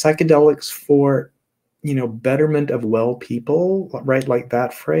psychedelics for, betterment of well people, right? Like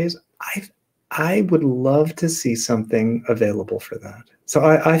that phrase, I would love to see something available for that. So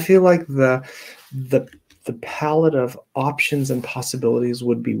I feel like the palette of options and possibilities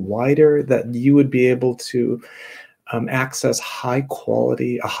would be wider, that you would be able to access a high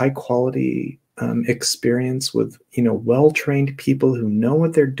quality experience with, well-trained people who know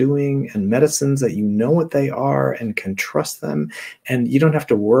what they're doing, and medicines that what they are and can trust them. And you don't have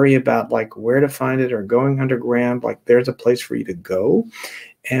to worry about like where to find it or going underground. Like there's a place for you to go,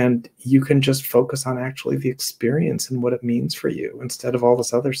 and you can just focus on actually the experience and what it means for you instead of all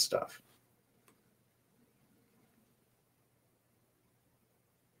this other stuff.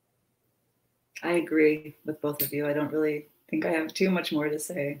 I agree with both of you. I don't really think I have too much more to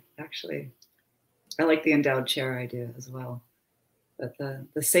say, actually. I like the endowed chair idea as well. But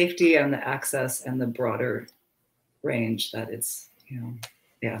the safety and the access and the broader range that it's,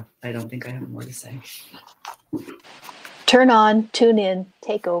 I don't think I have more to say. Turn on, tune in,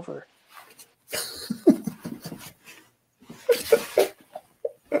 take over.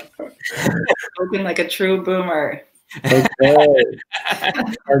 Looking like a true boomer. Okay.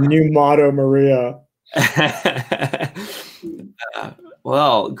 Our new motto, Maria.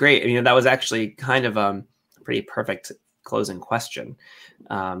 Well, great. That was actually kind of a pretty perfect closing question.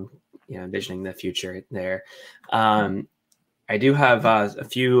 Envisioning the future there. I do have a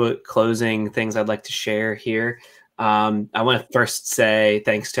few closing things I'd like to share here. I want to first say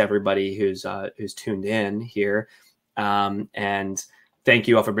thanks to everybody who's tuned in here, and thank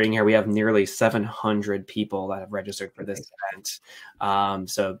you all for being here. We have nearly 700 people that have registered for this event.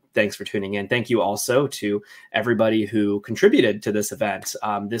 So thanks for tuning in. Thank you also to everybody who contributed to this event.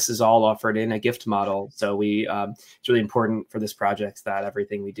 This is all offered in a gift model. So it's really important for this project that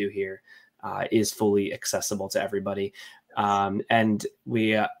everything we do here is fully accessible to everybody. And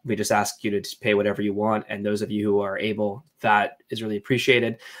we just ask you to pay whatever you want. And those of you who are able, that is really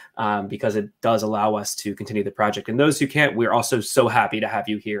appreciated because it does allow us to continue the project. And those who can't, we're also so happy to have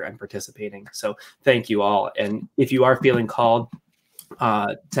you here and participating. So thank you all. And if you are feeling called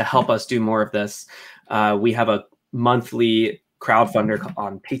to help us do more of this, we have a monthly crowdfunder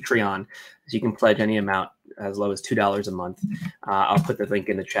on Patreon. So you can pledge any amount as low as $2 a month. I'll put the link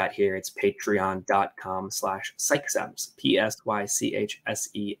in the chat here. It's patreon.com/psychsems,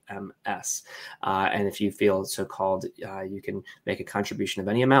 PSYCHSEMS. And if you feel so called, you can make a contribution of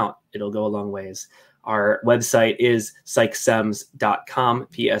any amount. It'll go a long ways. Our website is psychsems.com,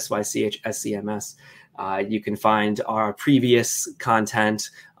 PSYCHSEMS. You can find our previous content.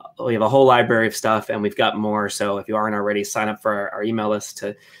 We have a whole library of stuff, and we've got more. So if you aren't already, sign up for our email list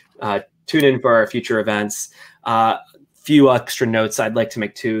to tune in for our future events. Few extra notes I'd like to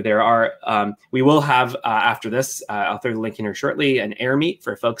make too. There are, we will have after this, I'll throw the link in here shortly, an air meet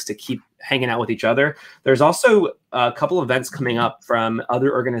for folks to keep hanging out with each other. There's also a couple of events coming up from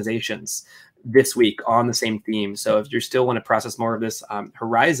other organizations this week on the same theme. So if you still want to process more of this,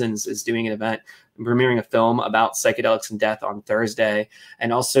 Horizons is doing an event, premiering a film about psychedelics and death on Thursday.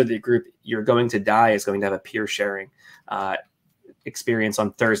 And also the group You're Going to Die is going to have a peer sharing experience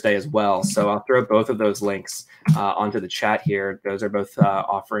on Thursday as well. So I'll throw both of those links onto the chat here. Those are both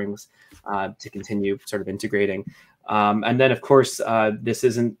offerings to continue sort of integrating. And then of course,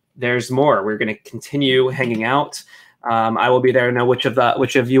 there's more. We're going to continue hanging out. I will be there. I don't know which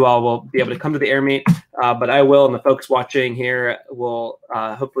of you all will be able to come to the air meet, but I will, and the folks watching here will,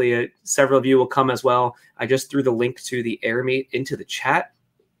 hopefully several of you will come as well. I just threw the link to the air meet into the chat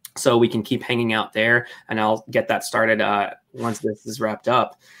so we can keep hanging out there, and I'll get that started once this is wrapped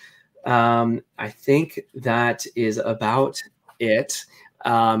up. I think that is about it.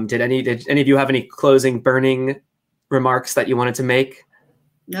 Did any of you have any closing burning remarks that you wanted to make?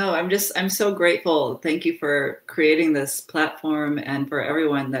 No, I'm so grateful. Thank you for creating this platform and for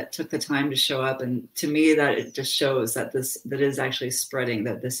everyone that took the time to show up. And to me, that it just shows that that is actually spreading,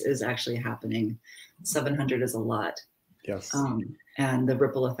 that this is actually happening. 700 is a lot. Yes. And the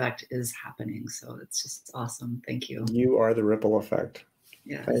ripple effect is happening. So it's just awesome. Thank you. You are the ripple effect.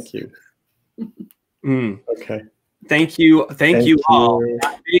 Yes. Thank you. Okay. Thank you. Thank you all.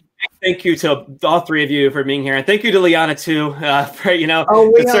 Thank you to all three of you for being here, and thank you to Liana too. For Liana,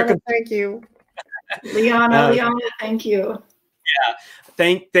 thank you. Liana, thank you.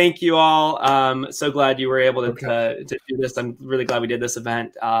 Yeah, thank you all. So glad you were able to do this. I'm really glad we did this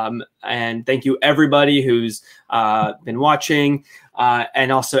event. And thank you everybody who's been watching,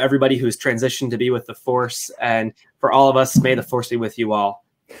 and also everybody who's transitioned to be with the Force. And for all of us, may the Force be with you all.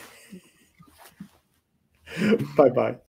 Bye-bye.